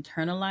want to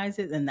internalize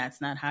it, then that's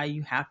not how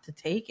you have to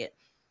take it,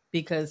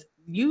 because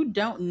you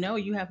don't know,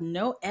 you have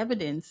no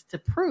evidence to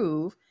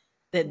prove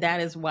that that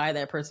is why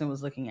that person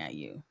was looking at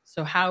you.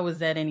 So how is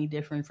that any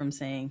different from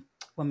saying,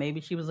 well,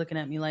 maybe she was looking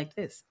at me like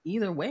this?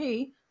 Either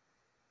way,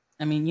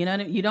 I mean, you know,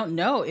 you don't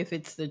know if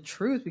it's the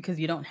truth because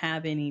you don't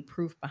have any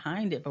proof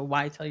behind it, but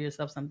why tell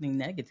yourself something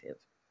negative?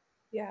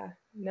 Yeah,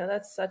 no,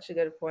 that's such a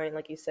good point.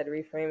 Like you said,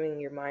 reframing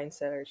your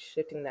mindset or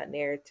shifting that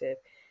narrative.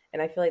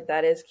 And I feel like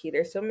that is key.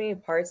 There's so many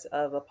parts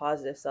of a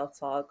positive self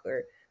talk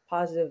or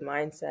positive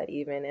mindset,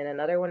 even. And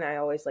another one I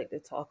always like to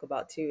talk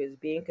about too is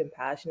being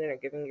compassionate or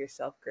giving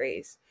yourself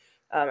grace.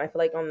 I feel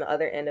like on the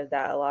other end of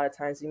that, a lot of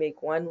times you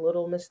make one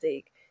little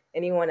mistake.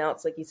 Anyone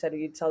else, like you said,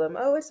 you tell them,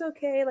 oh, it's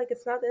okay. Like,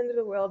 it's not the end of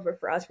the world. But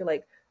for us, we're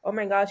like, oh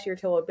my gosh, you're a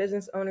total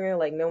business owner.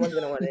 Like, no one's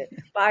going to want to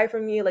buy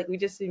from you. Like, we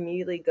just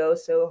immediately go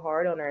so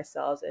hard on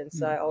ourselves. And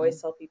so I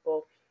always tell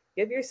people,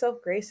 give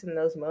yourself grace in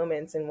those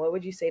moments. And what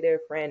would you say to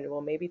a friend? Well,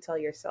 maybe tell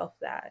yourself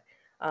that.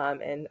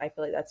 And I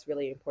feel like that's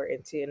really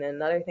important too. And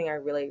another thing I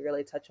really,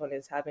 really touch on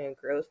is having a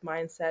growth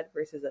mindset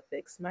versus a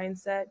fixed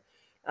mindset.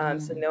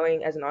 So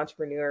knowing as an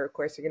entrepreneur, of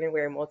course, you're going to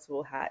wear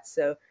multiple hats.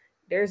 So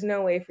there's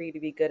no way for you to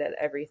be good at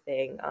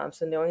everything.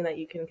 So knowing that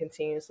you can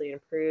continuously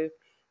improve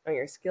on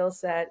your skill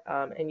set,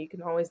 and you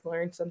can always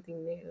learn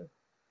something new.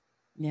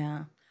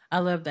 Yeah. I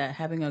love that.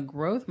 Having a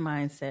growth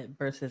mindset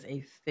versus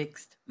a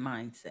fixed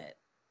mindset.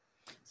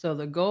 So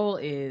the goal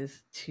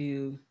is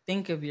to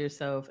think of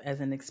yourself as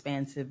an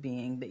expansive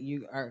being, that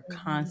you are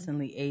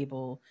constantly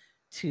able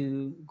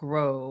to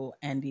grow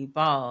and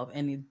evolve,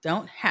 and you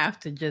don't have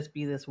to just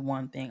be this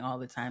one thing all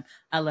the time.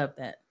 I love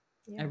that.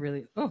 I Yeah.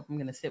 really, oh, I'm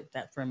going to sit with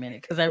that for a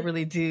minute because I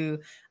really do.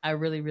 I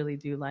really, really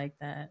do like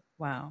that.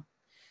 Wow.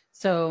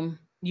 So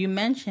you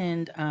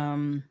mentioned,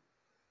 oh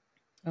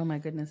my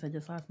goodness, I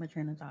just lost my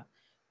train of thought.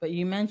 But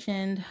you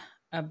mentioned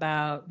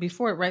about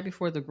before, right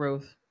before the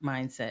growth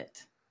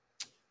mindset.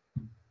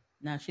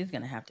 Now she's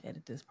gonna have to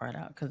edit this part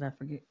out because I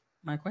forget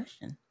my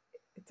question.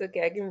 It's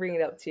okay. I can bring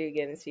it up to you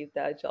again and see if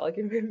that jog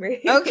your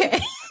memory. Okay.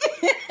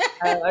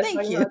 I was Thank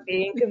talking you. about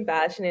being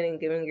compassionate and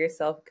giving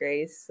yourself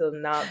grace. So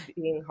not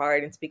being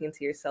hard and speaking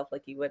to yourself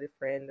like you would a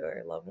friend or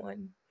a loved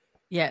one.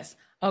 Yes.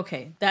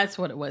 Okay. That's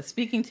what it was.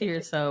 Speaking to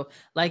yourself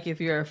like if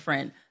you're a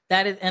friend.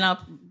 That is, and I'll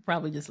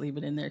probably just leave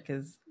it in there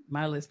because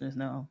my listeners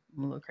know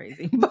I'm a little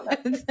crazy.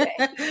 But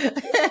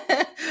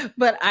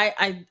but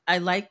I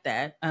like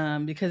that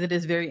because it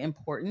is very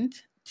important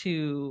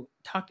to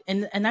talk,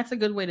 and that's a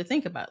good way to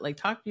think about it. Like,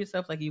 talk to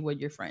yourself like you would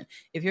your friend.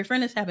 If your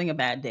friend is having a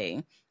bad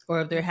day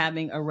or if they're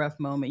having a rough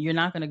moment, you're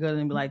not going to go to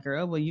them and be like,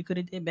 girl, well, you could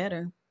have did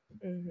better.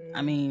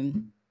 I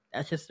mean,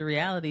 that's just the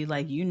reality.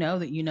 Like, you know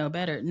that you know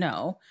better.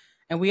 No.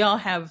 And we all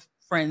have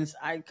friends.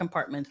 I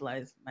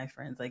compartmentalize my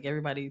friends. Like,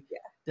 everybody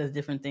does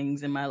different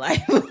things in my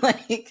life.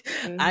 Like,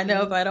 I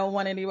know if I don't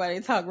want anybody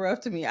to talk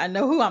rough to me, I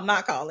know who I'm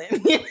not calling.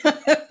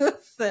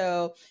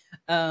 So,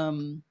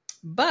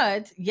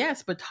 but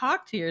yes, but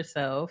talk to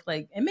yourself,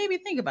 like, and maybe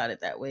think about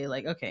it that way.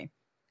 Like, okay,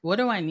 what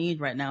do I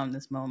need right now in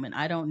this moment?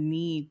 I don't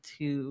need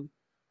to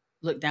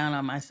look down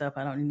on myself.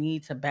 I don't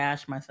need to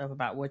bash myself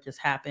about what just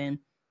happened.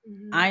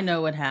 I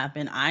know what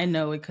happened. I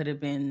know it could have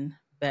been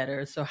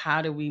better. So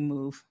how do we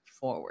move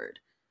forward?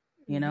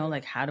 You know,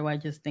 like, how do I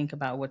just think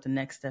about what the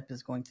next step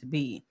is going to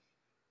be?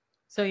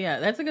 So yeah,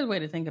 that's a good way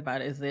to think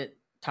about it, is that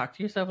talk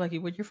to yourself like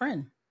you would your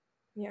friend.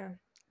 Yeah.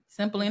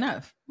 Simple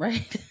enough,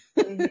 right?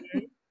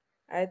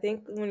 I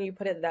think when you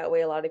put it that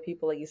way, a lot of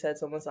people, like you said,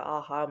 it's almost an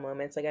aha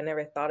moment. It's like I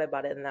never thought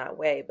about it in that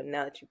way, but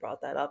now that you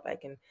brought that up, I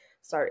can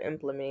start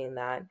implementing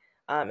that.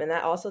 And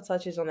that also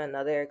touches on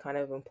another kind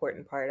of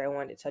important part I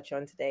wanted to touch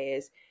on today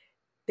is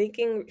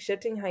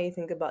shifting how you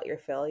think about your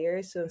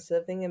failures. So instead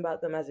of thinking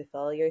about them as a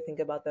failure, think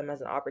about them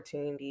as an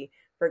opportunity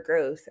for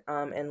growth,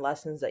 and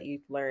lessons that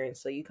you've learned.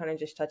 So you kind of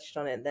just touched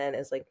on it then.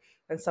 It's like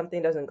when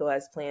something doesn't go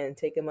as planned,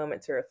 take a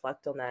moment to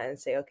reflect on that and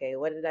say, okay,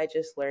 what did I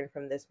just learn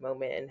from this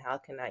moment and how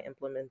can I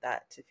implement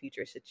that to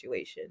future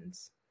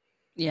situations?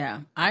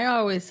 Yeah, I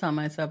always tell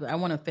myself that I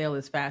want to fail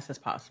as fast as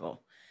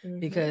possible Mm-hmm.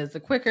 because the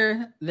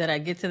quicker that I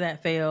get to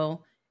that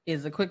fail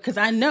is the quick because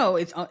I know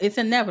it's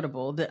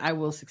inevitable that I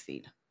will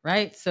succeed,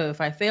 right? So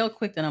if I fail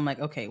quick, then I'm like,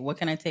 okay, what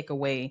can I take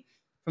away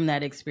from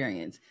that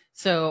experience?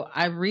 So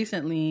I've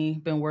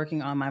recently been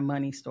working on my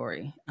money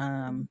story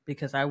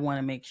because I want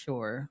to make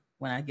sure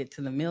when I get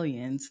to the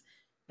millions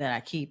that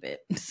I keep it.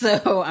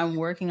 So I'm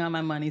working on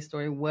my money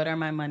story. What are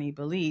my money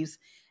beliefs?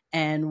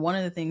 And one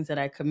of the things that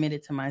I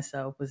committed to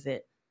myself was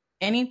that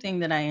anything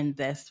that I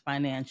invest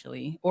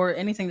financially or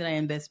anything that I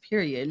invest,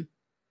 period,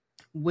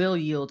 will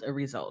yield a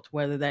result,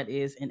 whether that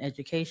is in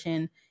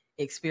education,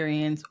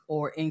 experience,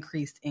 or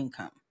increased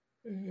income.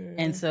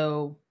 And Mm-hmm.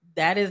 so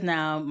that is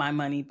now my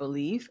money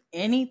belief.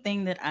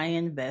 Anything that I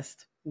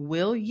invest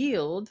will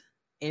yield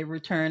a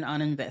return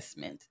on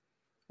investment,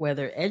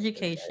 whether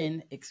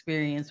education,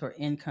 experience, or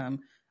income.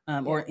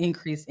 Or Yeah.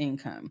 increased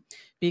income,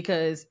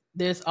 because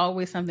there's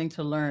always something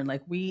to learn.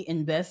 Like we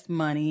invest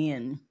money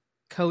in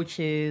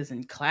coaches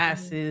and Mm-hmm.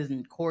 classes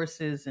and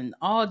courses and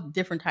all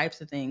different types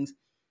of things.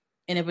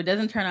 And if it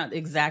doesn't turn out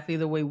exactly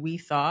the way we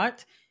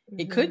thought,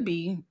 it Mm-hmm. could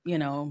be,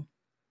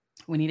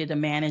 we needed to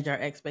manage our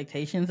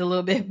expectations a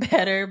little bit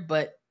better.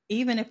 But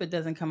even if it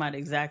doesn't come out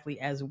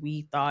exactly as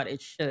we thought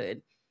it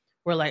should,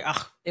 we're like,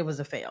 oh, it was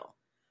a fail.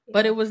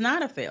 But Yeah. it was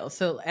not a fail.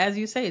 So, as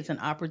you say, it's an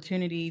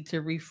opportunity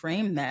to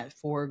reframe that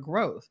for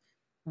growth.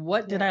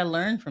 What did Yeah. I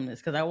learn from this?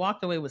 Because I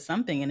walked away with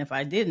something. And if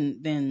I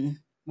didn't,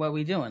 then what are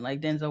we doing? Like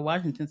Denzel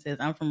Washington says,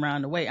 I'm from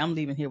round the way. I'm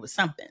leaving here with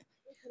something.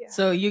 Yeah.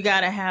 So, you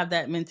got to have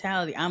that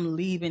mentality. I'm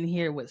leaving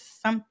here with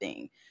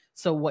something.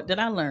 So, what did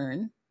I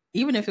learn?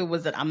 Even if it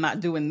was that I'm not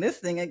doing this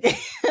thing again,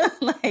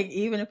 like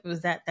even if it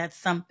was that, that's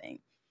something.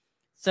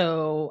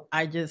 So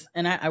I just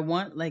and I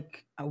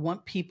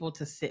want people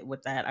to sit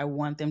with that. I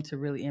want them to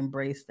really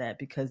embrace that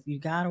because you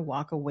got to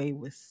walk away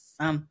with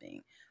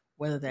something,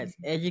 whether that's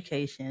Mhm.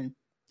 education,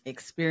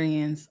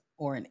 experience,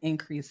 or an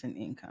increase in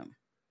income.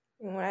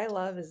 And what I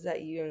love is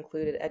that you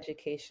included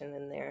education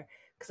in there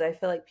because I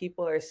feel like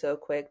people are so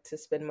quick to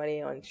spend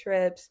money on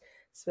trips,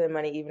 spend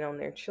money even on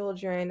their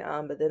children,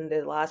 but then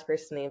the last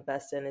person they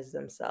invest in is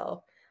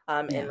themselves.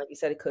 And Yeah. like you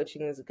said,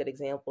 coaching is a good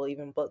example.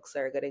 Even books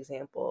are a good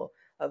example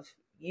of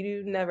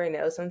you never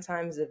know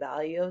sometimes the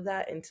value of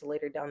that until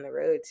later down the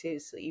road too.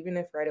 So even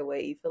if right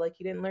away you feel like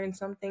you didn't learn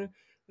something,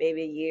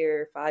 maybe a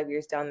year, 5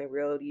 years down the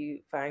road,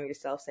 you find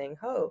yourself saying,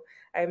 "Oh,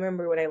 I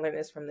remember when I learned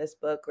this from this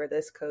book or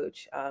this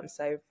coach."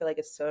 So I feel like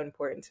it's so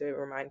important to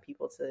remind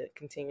people to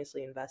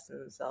continuously invest in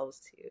themselves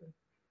too.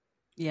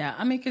 Yeah,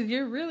 I mean, because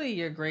you're really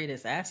your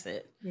greatest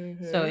asset. So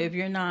Mm-hmm. if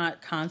you're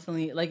not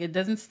constantly like, it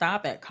doesn't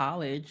stop at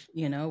college.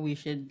 We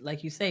should,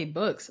 like you say,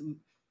 books.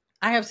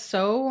 I have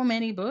so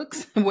many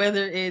books,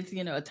 whether it's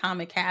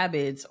Atomic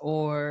Habits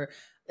or,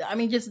 I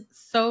mean,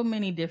 just so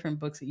many different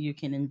books that you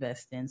can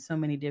invest in, so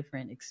many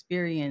different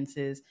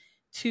experiences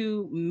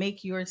to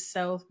make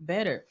yourself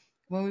better.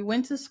 When we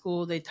went to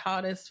school, they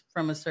taught us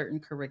from a certain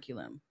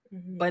curriculum,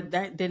 Mm-hmm. but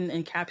that didn't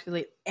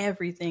encapsulate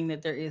everything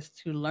that there is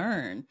to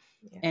learn.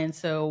 Yeah. And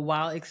so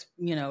while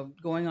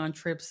going on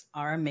trips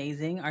are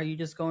amazing, are you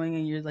just going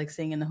and you're like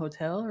staying in the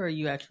hotel, or are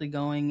you actually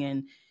going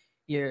and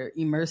you're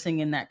immersing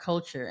in that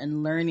culture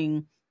and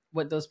learning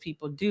what those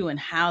people do and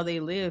how they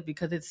live,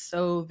 because it's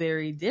so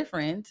very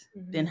different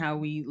than Mm-hmm. how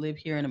we live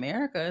here in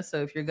America.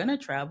 So if you're going to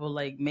travel,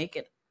 like make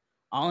it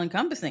all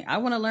encompassing. I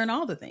want to learn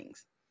all the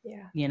things.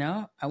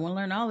 Yeah. I want to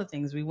learn all the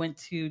things. We went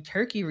to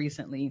Turkey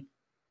recently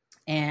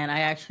and I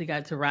actually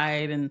got to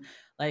ride in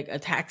like a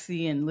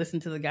taxi and listen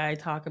to the guy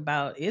talk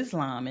about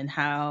Islam and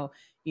how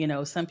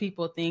some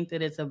people think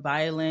that it's a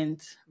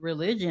violent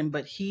religion,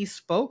 but he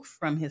spoke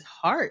from his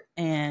heart.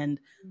 And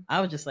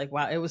I was just like,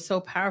 wow, it was so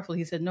powerful.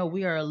 He said, no,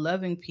 we are a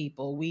loving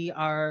people. We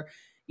are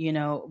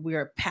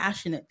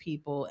passionate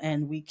people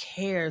and we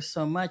care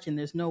so much, and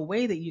there's no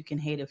way that you can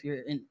hate if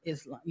you're in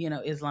Islam,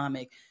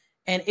 Islamic.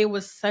 And it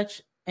was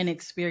such an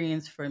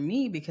experience for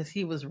me because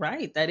he was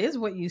right. That is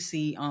what you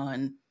see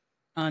on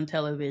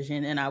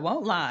television. And I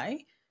won't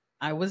lie,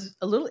 I was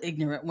a little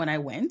ignorant when I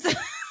went.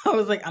 I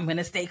was like, I'm going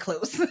to stay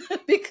close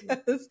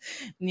because,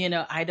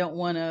 I don't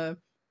want to.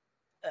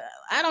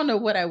 I don't know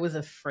what I was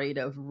afraid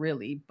of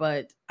really,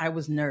 but I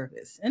was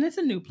nervous. And it's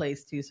a new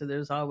place too. So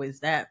there's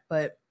always that.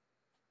 But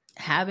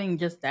having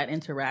just that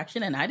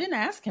interaction, and I didn't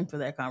ask him for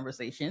that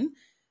conversation,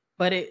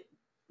 but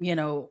you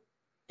know,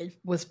 it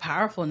was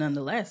powerful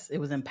nonetheless. It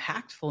was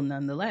impactful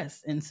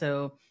nonetheless. And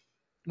so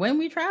when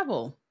we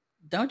travel,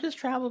 don't just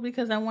travel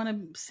because I want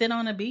to sit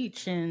on a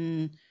beach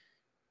and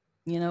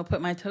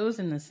put my toes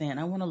in the sand.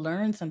 I want to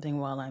learn something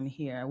while I'm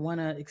here. I want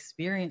to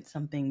experience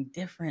something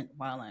different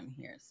while I'm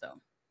here. So,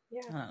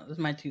 Yeah. I don't know. Those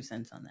are my 2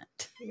 cents on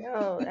that.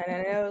 No, and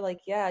I know,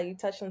 like, yeah, you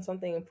touched on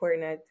something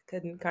important. I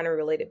couldn't kind of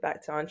relate it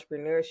back to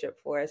entrepreneurship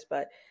for us,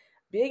 but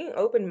being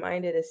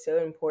open-minded is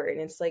so important.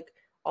 It's like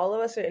all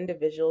of us are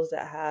individuals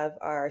that have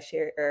our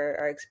share or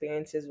our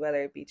experiences,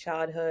 whether it be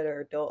childhood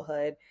or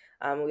adulthood.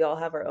 We all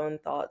have our own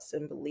thoughts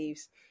and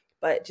beliefs,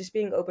 but just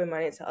being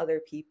open-minded to other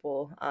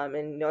people,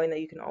 and knowing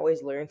that you can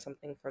always learn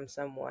something from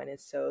someone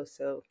is so,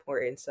 so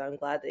important. So I'm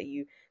glad that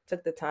you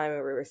took the time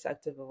and were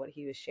receptive of what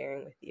he was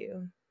sharing with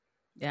you.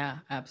 Yeah,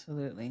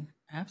 absolutely.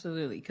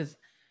 Absolutely. Because,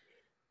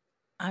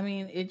 I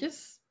mean, it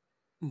just,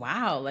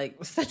 wow,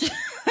 like such,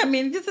 I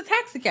mean, just a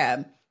taxi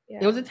cab.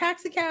 It was Yeah. a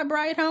taxi cab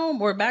ride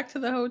home or back to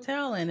the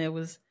hotel, and it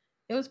was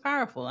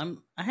powerful.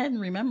 I hadn't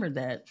remembered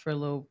that for a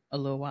little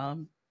while.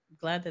 I'm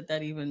glad that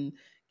that even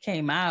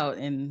came out,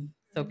 and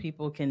so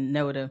people can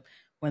know to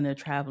when they're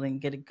traveling,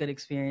 get a good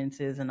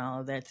experiences and all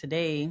of that.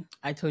 Today,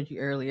 I told you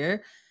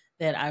earlier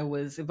that I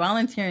was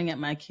volunteering at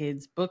my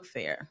kids' book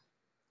fair,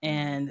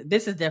 and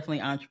this is definitely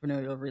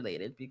entrepreneurial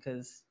related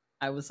because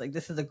I was like,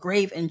 this is a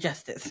grave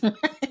injustice.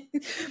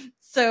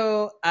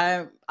 So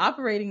I'm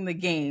operating the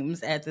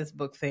games at this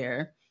book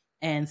fair.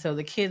 And so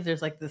the kids,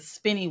 there's like the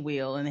spinny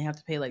wheel, and they have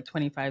to pay like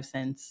 25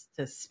 cents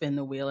to spin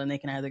the wheel. And they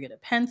can either get a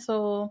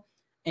pencil,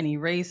 an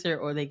eraser,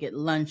 or they get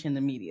lunch in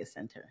the media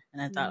center.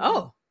 And I thought, Mm-hmm.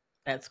 oh,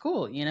 that's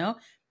cool.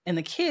 And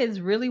the kids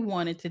really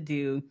wanted to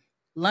do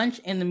lunch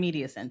in the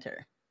media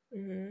center.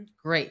 Mm-hmm.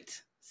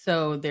 Great.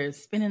 So they're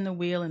spinning the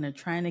wheel and they're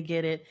trying to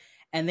get it.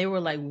 And they were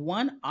like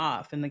one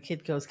off. And the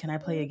kid goes, can I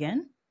play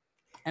again?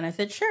 And I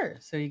said, sure.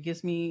 So he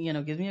gives me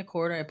a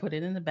quarter. I put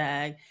it in the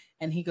bag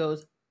and he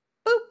goes,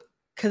 boop.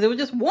 Cause it was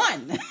just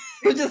one.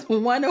 It was just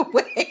one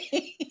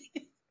away.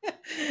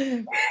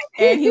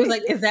 And he was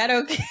like, is that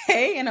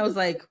okay? And I was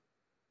like,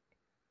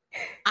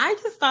 I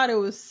just thought it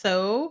was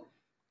so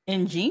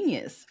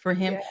ingenious for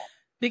him Yeah.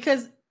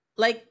 because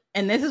like,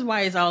 and this is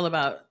why it's all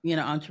about,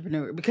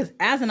 entrepreneur, because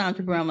as an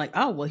entrepreneur, Mhm. I'm like,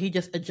 oh, well, he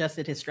just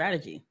adjusted his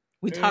strategy.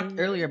 We talked Mhm.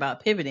 earlier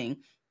about pivoting.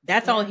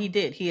 That's all Yeah. he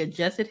did. He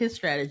adjusted his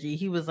strategy.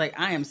 He was like,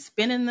 I am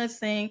spinning this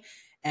thing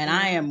and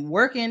I Mhm. am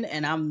working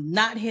and I'm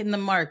not hitting the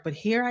mark, but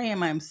here I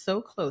am. I'm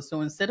so close.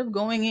 So instead of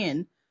going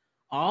in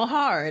all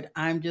hard,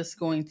 I'm just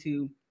going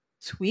to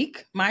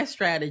tweak my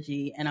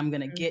strategy and I'm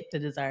going to Mhm. get the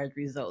desired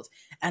results.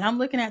 And I'm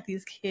looking at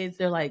these kids,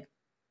 they're like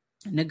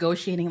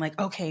negotiating like,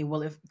 okay,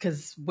 well, if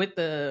because with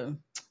the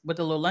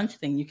little lunch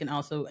thing, you can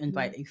also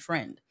invite a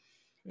friend.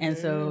 And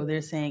so they're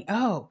Mhm. saying,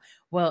 oh,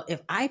 well,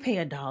 if I pay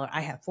 $1,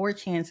 I have 4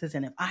 chances.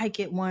 And if I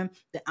get one,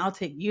 then I'll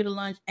take you to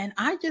lunch. And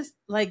I just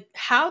like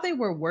how they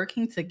were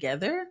working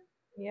together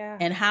Yeah.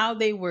 and how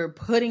they were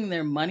putting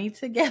their money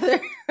together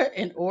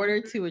in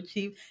order Mhm. to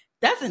achieve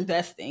that's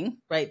investing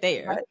right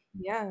there.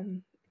 Yeah.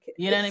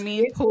 You know what I It's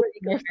mean? crazy Pulling what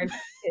you can their- learn from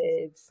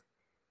kids.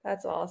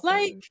 That's like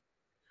awesome.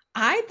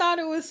 I thought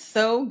it was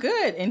so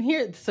good. And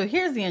here's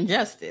the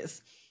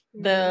injustice.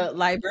 Mhm. The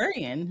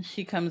librarian,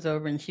 she comes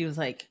over and she was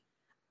like,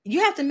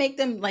 you have to make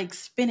them like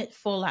spin it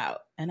full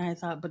out. And I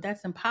thought, but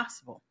that's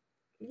impossible.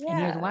 And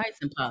here's Yeah. why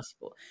it's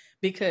impossible.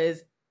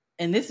 Because,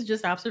 and this is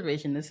just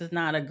observation, this is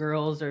not a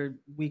girls are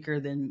weaker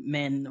than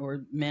men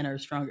or men are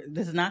stronger.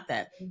 This is not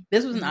that.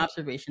 This was an Mhm.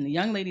 observation. The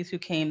young ladies who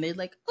came, they'd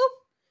like, oh,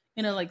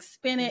 like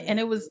spin it. Mhm. And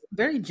it was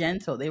very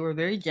gentle. They were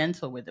very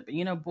gentle with it.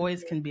 But,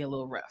 boys Mhm. can be a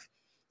little rough.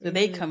 So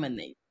they Mhm. come and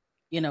they,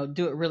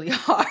 do it really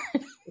hard.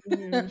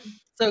 Mhm.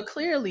 So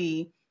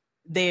clearly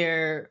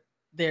their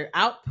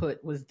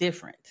output was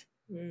different.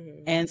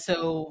 Mhm. And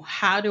so,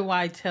 how do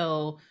I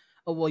tell,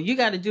 oh, well, you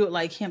got to do it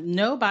like him?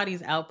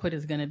 Nobody's output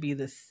is going to be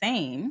the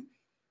same,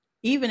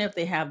 even if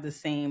they have the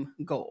same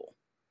goal,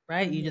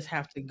 right? You Mhm. just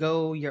have to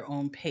go your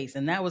own pace.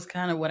 And that was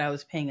kind of what I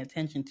was paying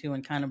attention to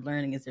and kind of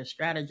learning is they're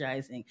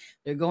strategizing,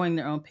 they're going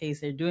their own pace,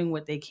 they're doing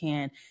what they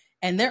can.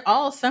 And they're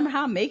all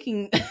somehow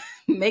making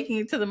making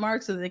it to the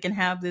mark so they can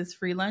have this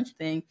free lunch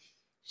thing.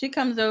 She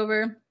comes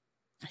over,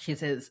 she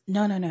says,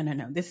 no, no, no, no,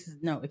 no. This is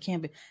no, it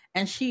can't be.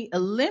 And she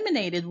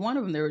eliminated one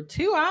of them. There were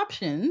two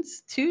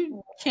options,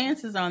 two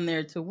chances on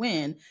there to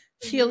win.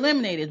 She Mhm.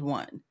 eliminated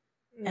one.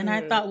 And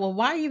I Mhm. thought, well,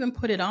 why even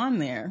put it on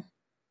there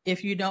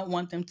if you don't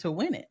want them to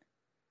win it?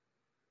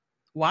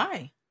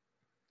 Why?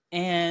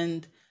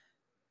 And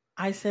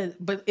I said,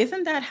 but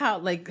isn't that how,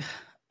 like,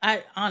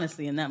 I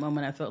honestly, in that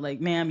moment, I felt like,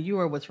 ma'am, you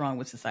are what's wrong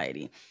with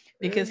society.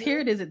 Because here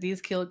Mhm. it is that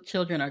these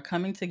children are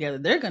coming together.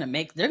 They're going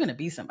to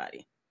be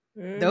somebody.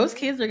 Those Mhm.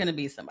 kids are going to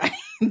be somebody.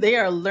 They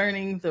are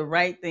learning the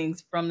right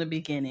things from the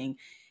beginning.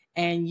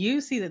 And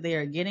you see that they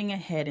are getting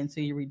ahead. And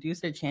so you reduce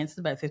their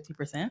chances by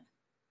 50%.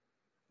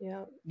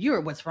 Yeah.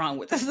 You're what's wrong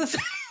with this.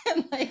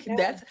 Like Yeah.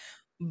 that's,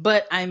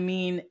 but I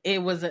mean,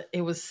 it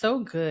was so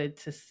good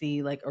to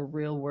see like a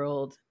real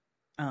world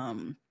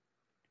um,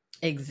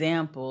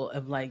 example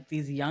of like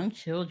these young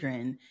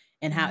children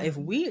and how if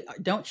Mhm. we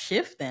don't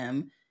shift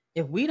them,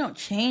 if we don't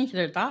change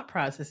their thought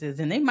processes,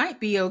 then they might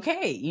be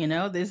okay.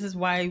 This is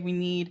why we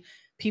need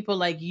people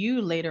like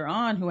you later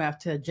on who have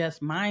to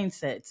adjust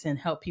mindsets and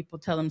help people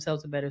tell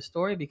themselves a better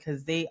story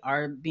because they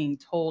are being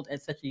told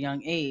at such a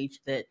young age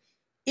that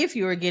if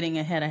you are getting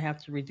ahead, I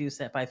have to reduce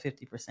that by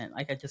 50%.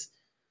 Like, I just,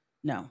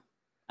 no,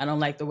 I don't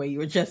like the way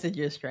you adjusted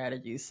your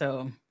strategy.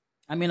 So,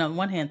 I mean, on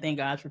one hand, thank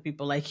God for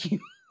people like you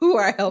who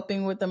are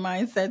helping with the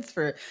mindsets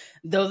for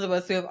those of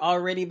us who have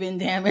already been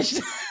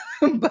damaged.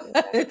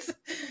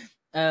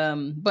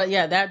 But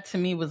yeah, that to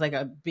me was like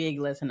a big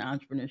lesson in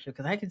entrepreneurship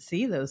because I could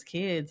see those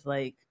kids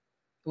like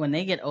when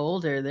they get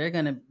older, they're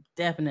gonna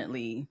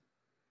definitely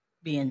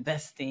be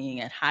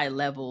investing at high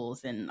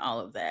levels and all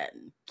of that.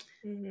 And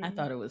I Mm-hmm.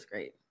 thought it was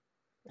great.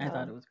 I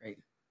thought Wow. it was great.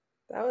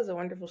 That was a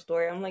wonderful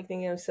story. I'm like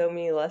thinking of so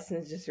many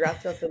lessons just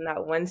wrapped up in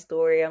that one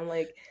story. I'm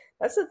like,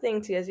 that's the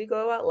thing too. As you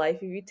go about life,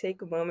 if you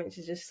take a moment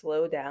to just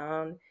slow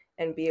down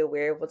and be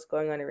aware of what's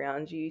going on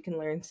around you, you can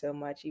learn so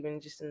much, even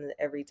just in the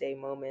everyday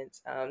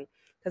moments.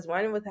 Because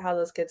one with how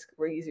those kids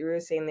were, you were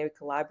saying they would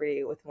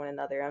collaborate with one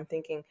another. I'm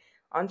thinking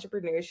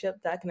entrepreneurship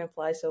that can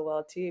apply so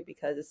well too,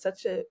 because it's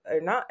such a, or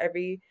not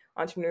every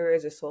entrepreneur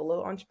is a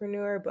solo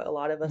entrepreneur, but a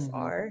lot of us Hmm.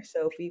 are.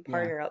 So if we Yeah.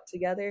 partner up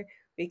together,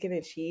 we can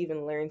achieve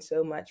and learn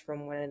so much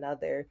from one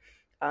another.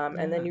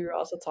 And then Yeah. you were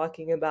also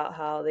talking about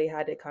how they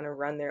had to kind of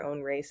run their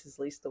own race, is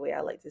at least the way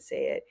I like to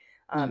say it.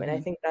 And I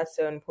Hmm. think that's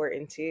so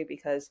important too,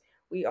 because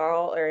we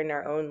all are in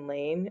our own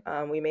lane.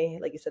 We may,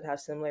 like you said, have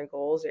similar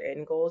goals or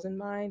end goals in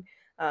mind,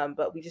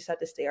 but we just have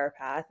to stay our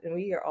path, and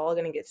we are all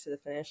going to get to the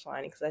finish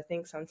line. Because I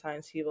think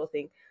sometimes people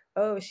think,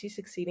 oh, if she's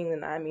succeeding,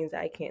 then that means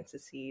I can't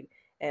succeed.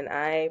 And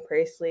I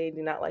personally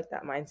do not like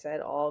that mindset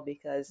at all,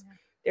 because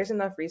there's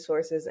enough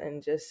resources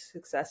and just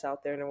success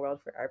out there in the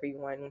world for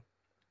everyone.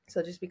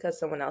 So just because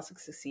someone else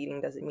is succeeding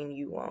doesn't mean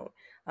you won't.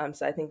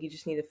 So I think you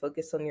just need to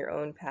focus on your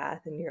own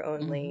path and your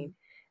own lane,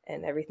 Hmm.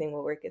 and everything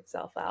will work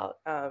itself out.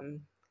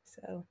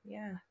 So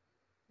yeah.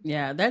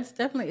 Yeah, that's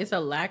definitely it's a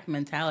lack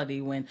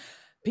mentality when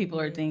people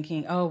are Hmm.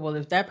 thinking, "Oh, well,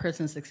 if that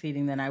person's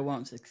succeeding, then I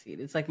won't succeed."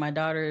 It's like my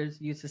daughters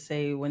used to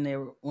say when they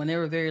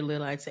were very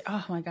little, I'd say,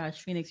 "Oh my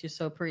gosh, Phoenix, you're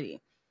so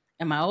pretty,"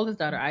 and my oldest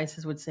daughter,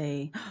 Isis, would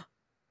say,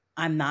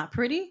 "I'm not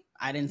pretty.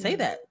 I didn't say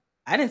that.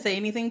 I didn't say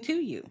anything to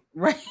you,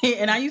 right?"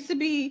 And I used to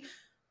be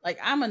like,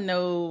 I'm a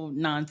no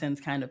nonsense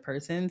kind of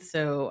person,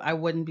 so I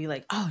wouldn't be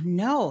like, "Oh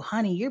no,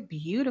 honey, you're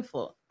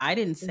beautiful." I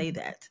didn't say Hmm.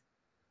 that.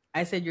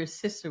 I said your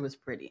sister was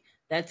pretty.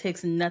 That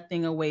takes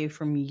nothing away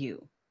from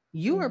you.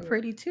 You are Hmm.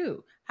 pretty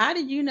too. How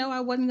did you know I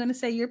wasn't going to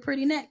say you're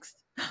pretty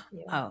next?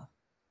 Yeah. Oh,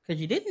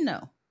 because you didn't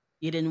know.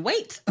 You didn't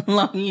wait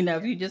long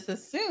enough. You just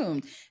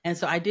assumed. And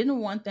so I didn't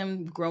want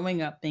them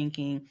growing up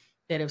thinking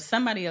that if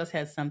somebody else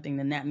has something,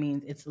 then that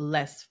means it's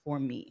less for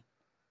me.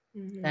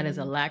 That is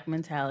a Hmm. lack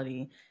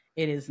mentality.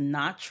 It is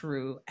not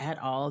true at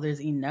all.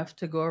 There's enough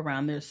to go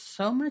around. There's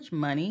so much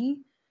money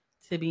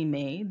to be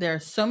made. There are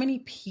so many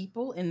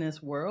people in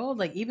this world,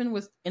 like even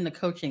with in the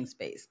coaching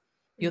space.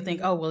 You'll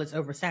think, oh, Hmm. well, it's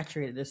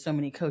oversaturated. There's so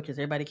many coaches.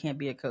 Everybody can't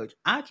be a coach.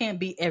 I can't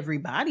be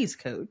everybody's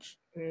coach,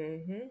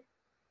 Hmm.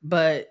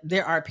 but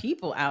there are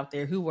people out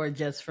there who are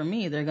just for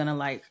me. They're going to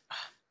like,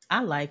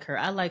 I like her.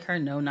 I like her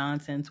no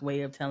nonsense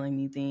way of telling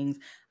me things.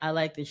 I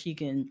like that she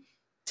can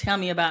tell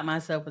me about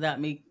myself without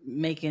me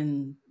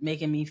making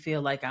me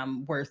feel like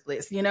I'm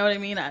worthless. You know what I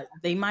mean?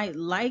 They might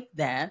like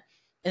that.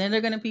 And then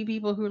they're going to be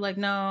people who are like,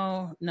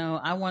 no, no,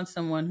 I want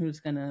someone who's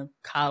going to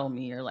coddle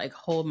me or like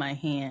hold my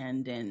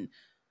hand and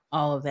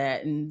all of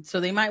that. And so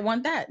they might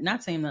want that.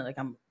 Not saying that like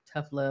I'm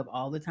tough love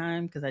all the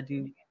time because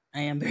I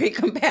am very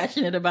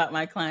compassionate about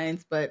my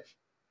clients, but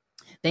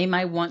they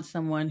might want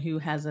someone who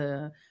has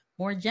a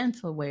more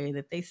gentle way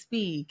that they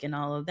speak and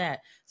all of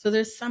that. So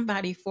there's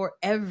somebody for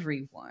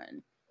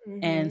everyone.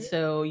 And Hmm.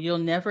 so you'll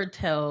never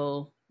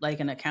tell like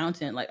an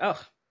accountant, like, oh,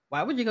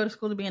 why would you go to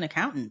school to be an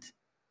accountant?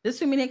 There's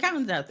too many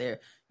accountants out there.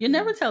 You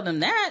never tell them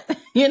that.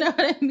 You know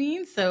what I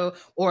mean? So,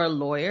 or a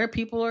lawyer,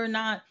 people are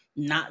not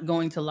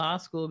going to law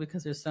school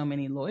because there's so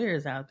many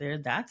lawyers out there.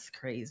 That's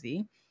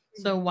crazy.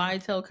 So Hmm. why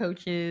tell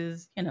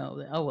coaches, oh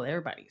well,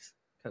 everybody's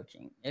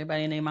coaching.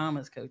 Everybody and their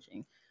mama's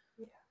coaching.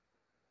 Yeah.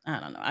 I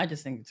don't know. I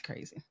just think it's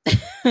crazy.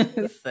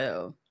 Yeah.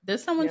 So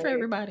there's someone No, for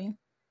everybody.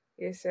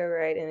 you're so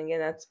right. And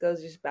again, that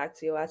goes just back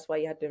to you. That's why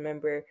you have to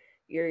remember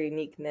your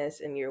uniqueness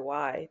and your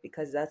why,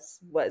 because that's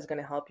what is going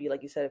to help you,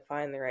 like you said,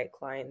 find the right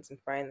clients and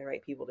find the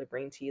right people to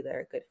bring to you that are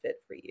a good fit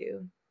for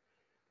you.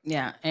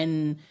 Yeah.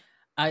 And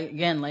I,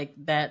 again, like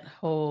that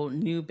whole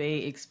New Bay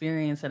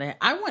experience that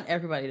I want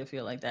everybody to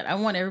feel like that. I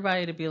want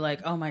everybody to be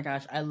like, oh my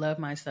gosh, I love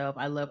myself.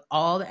 I love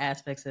all the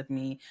aspects of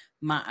me,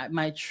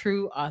 my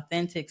true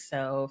authentic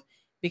self.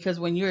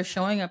 Because when you're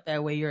showing up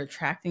that way, you're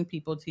attracting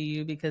people to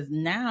you. Because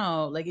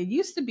now, like it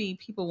used to be,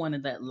 people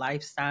wanted that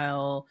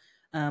lifestyle,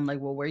 like,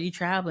 well, where are you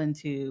traveling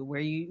to?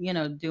 Where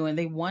doing?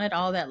 They wanted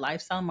all that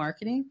lifestyle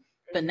marketing,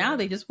 but now Hmm.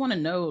 they just want to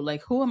know,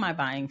 like, who am I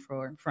buying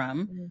from?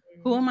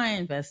 Who Hmm. am I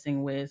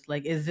investing with?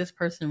 Like, is this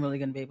person really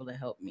going to be able to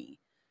help me?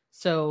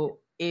 So,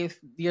 if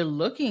you're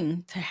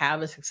looking to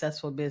have a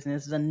successful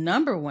business, the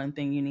number one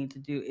thing you need to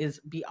do is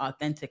be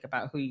authentic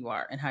about who you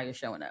are and how you're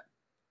showing up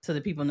so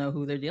that people know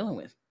who they're dealing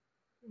with.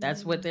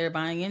 That's what Hmm. they're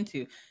buying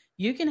into.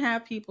 You can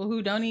have people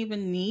who don't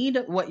even need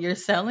what you're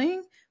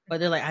selling,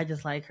 but they're like, I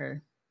just like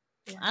her.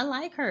 Yeah. I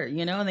like her,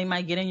 and they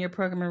might get in your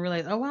program and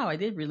realize, oh, wow, I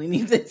did really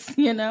need this,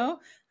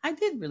 I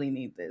did really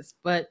need this.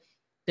 But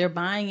they're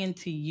buying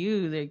into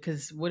you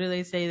because what do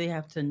they say? They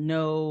have to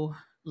know,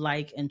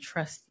 like, and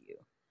trust you.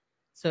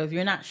 So if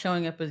you're not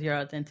showing up as your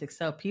authentic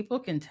self, people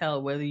can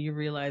tell whether you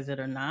realize it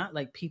or not.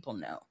 Like, people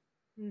know.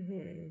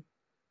 Mm-hmm.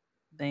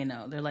 They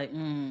know. They're like,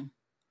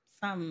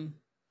 some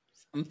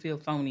feel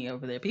phony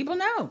over there. People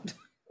know.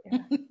 Yeah.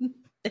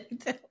 They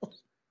tell.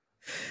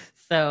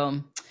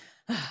 So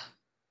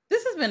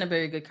this has been a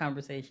very good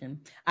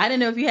conversation. I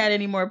didn't know if you had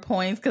any more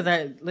points because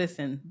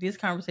these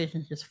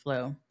conversations just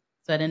flow.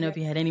 So I didn't know if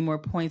you had any more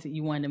points that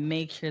you wanted to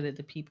make sure that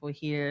the people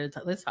here,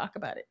 let's talk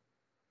about it.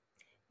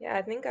 Yeah,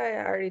 I think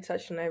I already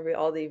touched on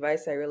all the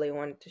advice I really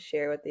wanted to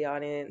share with the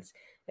audience.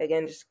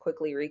 Again, just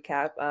quickly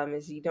recap,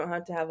 is you don't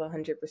have to have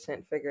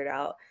 100% figured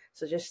out.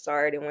 So just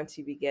start, and once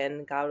you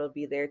begin, God will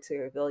be there to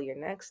reveal your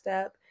next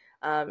step.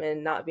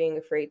 And not being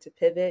afraid to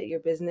pivot. Your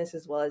business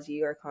as well as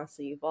you are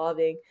constantly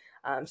evolving.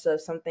 So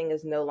if something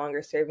is no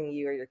longer serving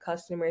you or your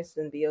customers,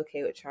 then be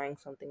okay with trying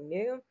something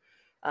new.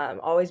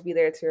 Always be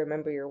there to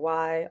remember your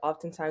why.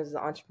 Oftentimes, as an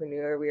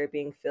entrepreneur, we are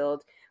being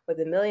filled with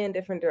a million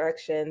different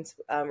directions,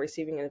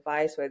 receiving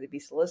advice, whether it be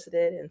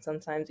solicited and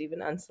sometimes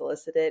even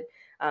unsolicited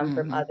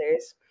from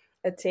others.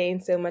 Attain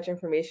so much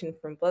information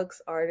from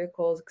books,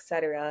 articles,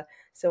 etc.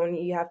 So when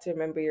you have to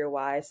remember your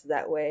why, so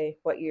that way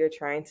what you're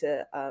trying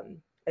to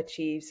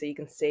achieve, so you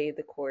can stay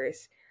the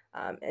course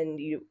and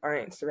you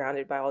aren't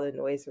surrounded by all the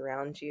noise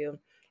around you.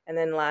 And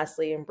then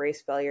lastly,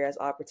 embrace failure as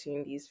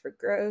opportunities for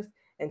growth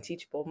and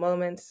teachable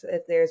moments.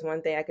 If there's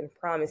one thing I can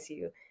promise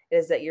you,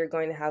 is that you're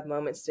going to have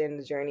moments during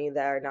the journey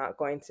that are not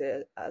going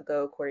to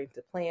go according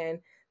to plan.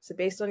 So,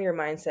 based on your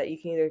mindset, you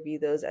can either view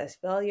those as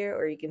failure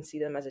or you can see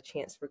them as a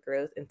chance for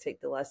growth and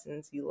take the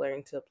lessons you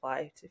learn to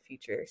apply to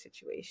future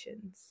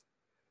situations.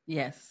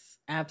 Yes,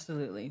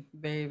 absolutely.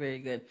 Very, very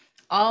good.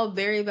 All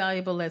very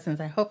valuable lessons.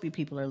 I hope you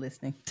people are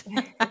listening.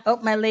 I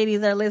hope my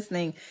ladies are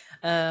listening.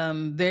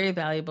 Very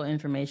valuable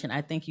information.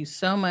 I thank you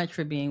so much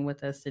for being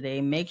with us today.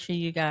 Make sure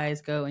you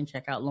guys go and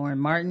check out Lauren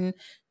Martin.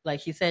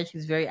 Like she said,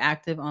 she's very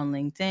active on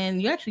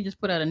LinkedIn. You actually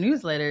just put out a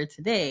newsletter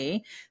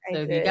today. So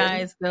if you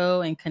guys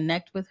go and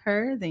connect with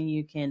her, then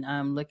you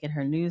can look at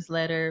her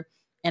newsletter.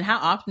 And how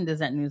often does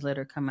that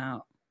newsletter come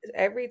out?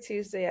 Every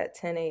Tuesday at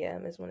 10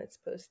 a.m. is when it's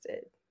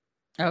posted.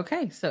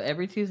 Okay, so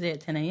every Tuesday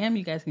at 10 a.m.,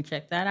 you guys can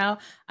check that out.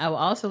 I will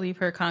also leave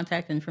her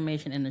contact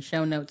information in the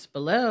show notes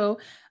below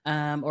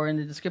or in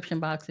the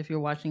description box if you're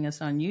watching us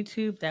on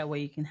YouTube. That way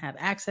you can have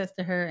access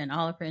to her and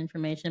all of her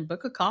information.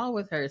 Book a call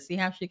with her, see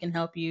how she can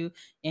help you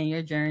in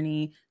your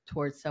journey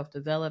towards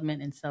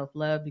self-development and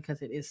self-love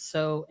because it is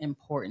so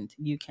important.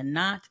 You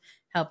cannot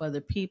help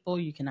other people.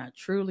 You cannot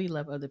truly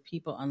love other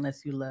people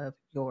unless you love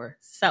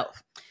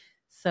yourself.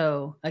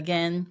 So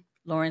again,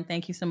 Lauren,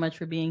 thank you so much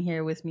for being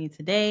here with me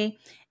today.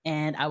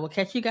 And I will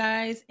catch you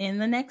guys in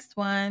the next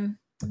one.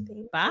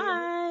 Thank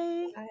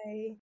Bye. you.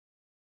 Bye.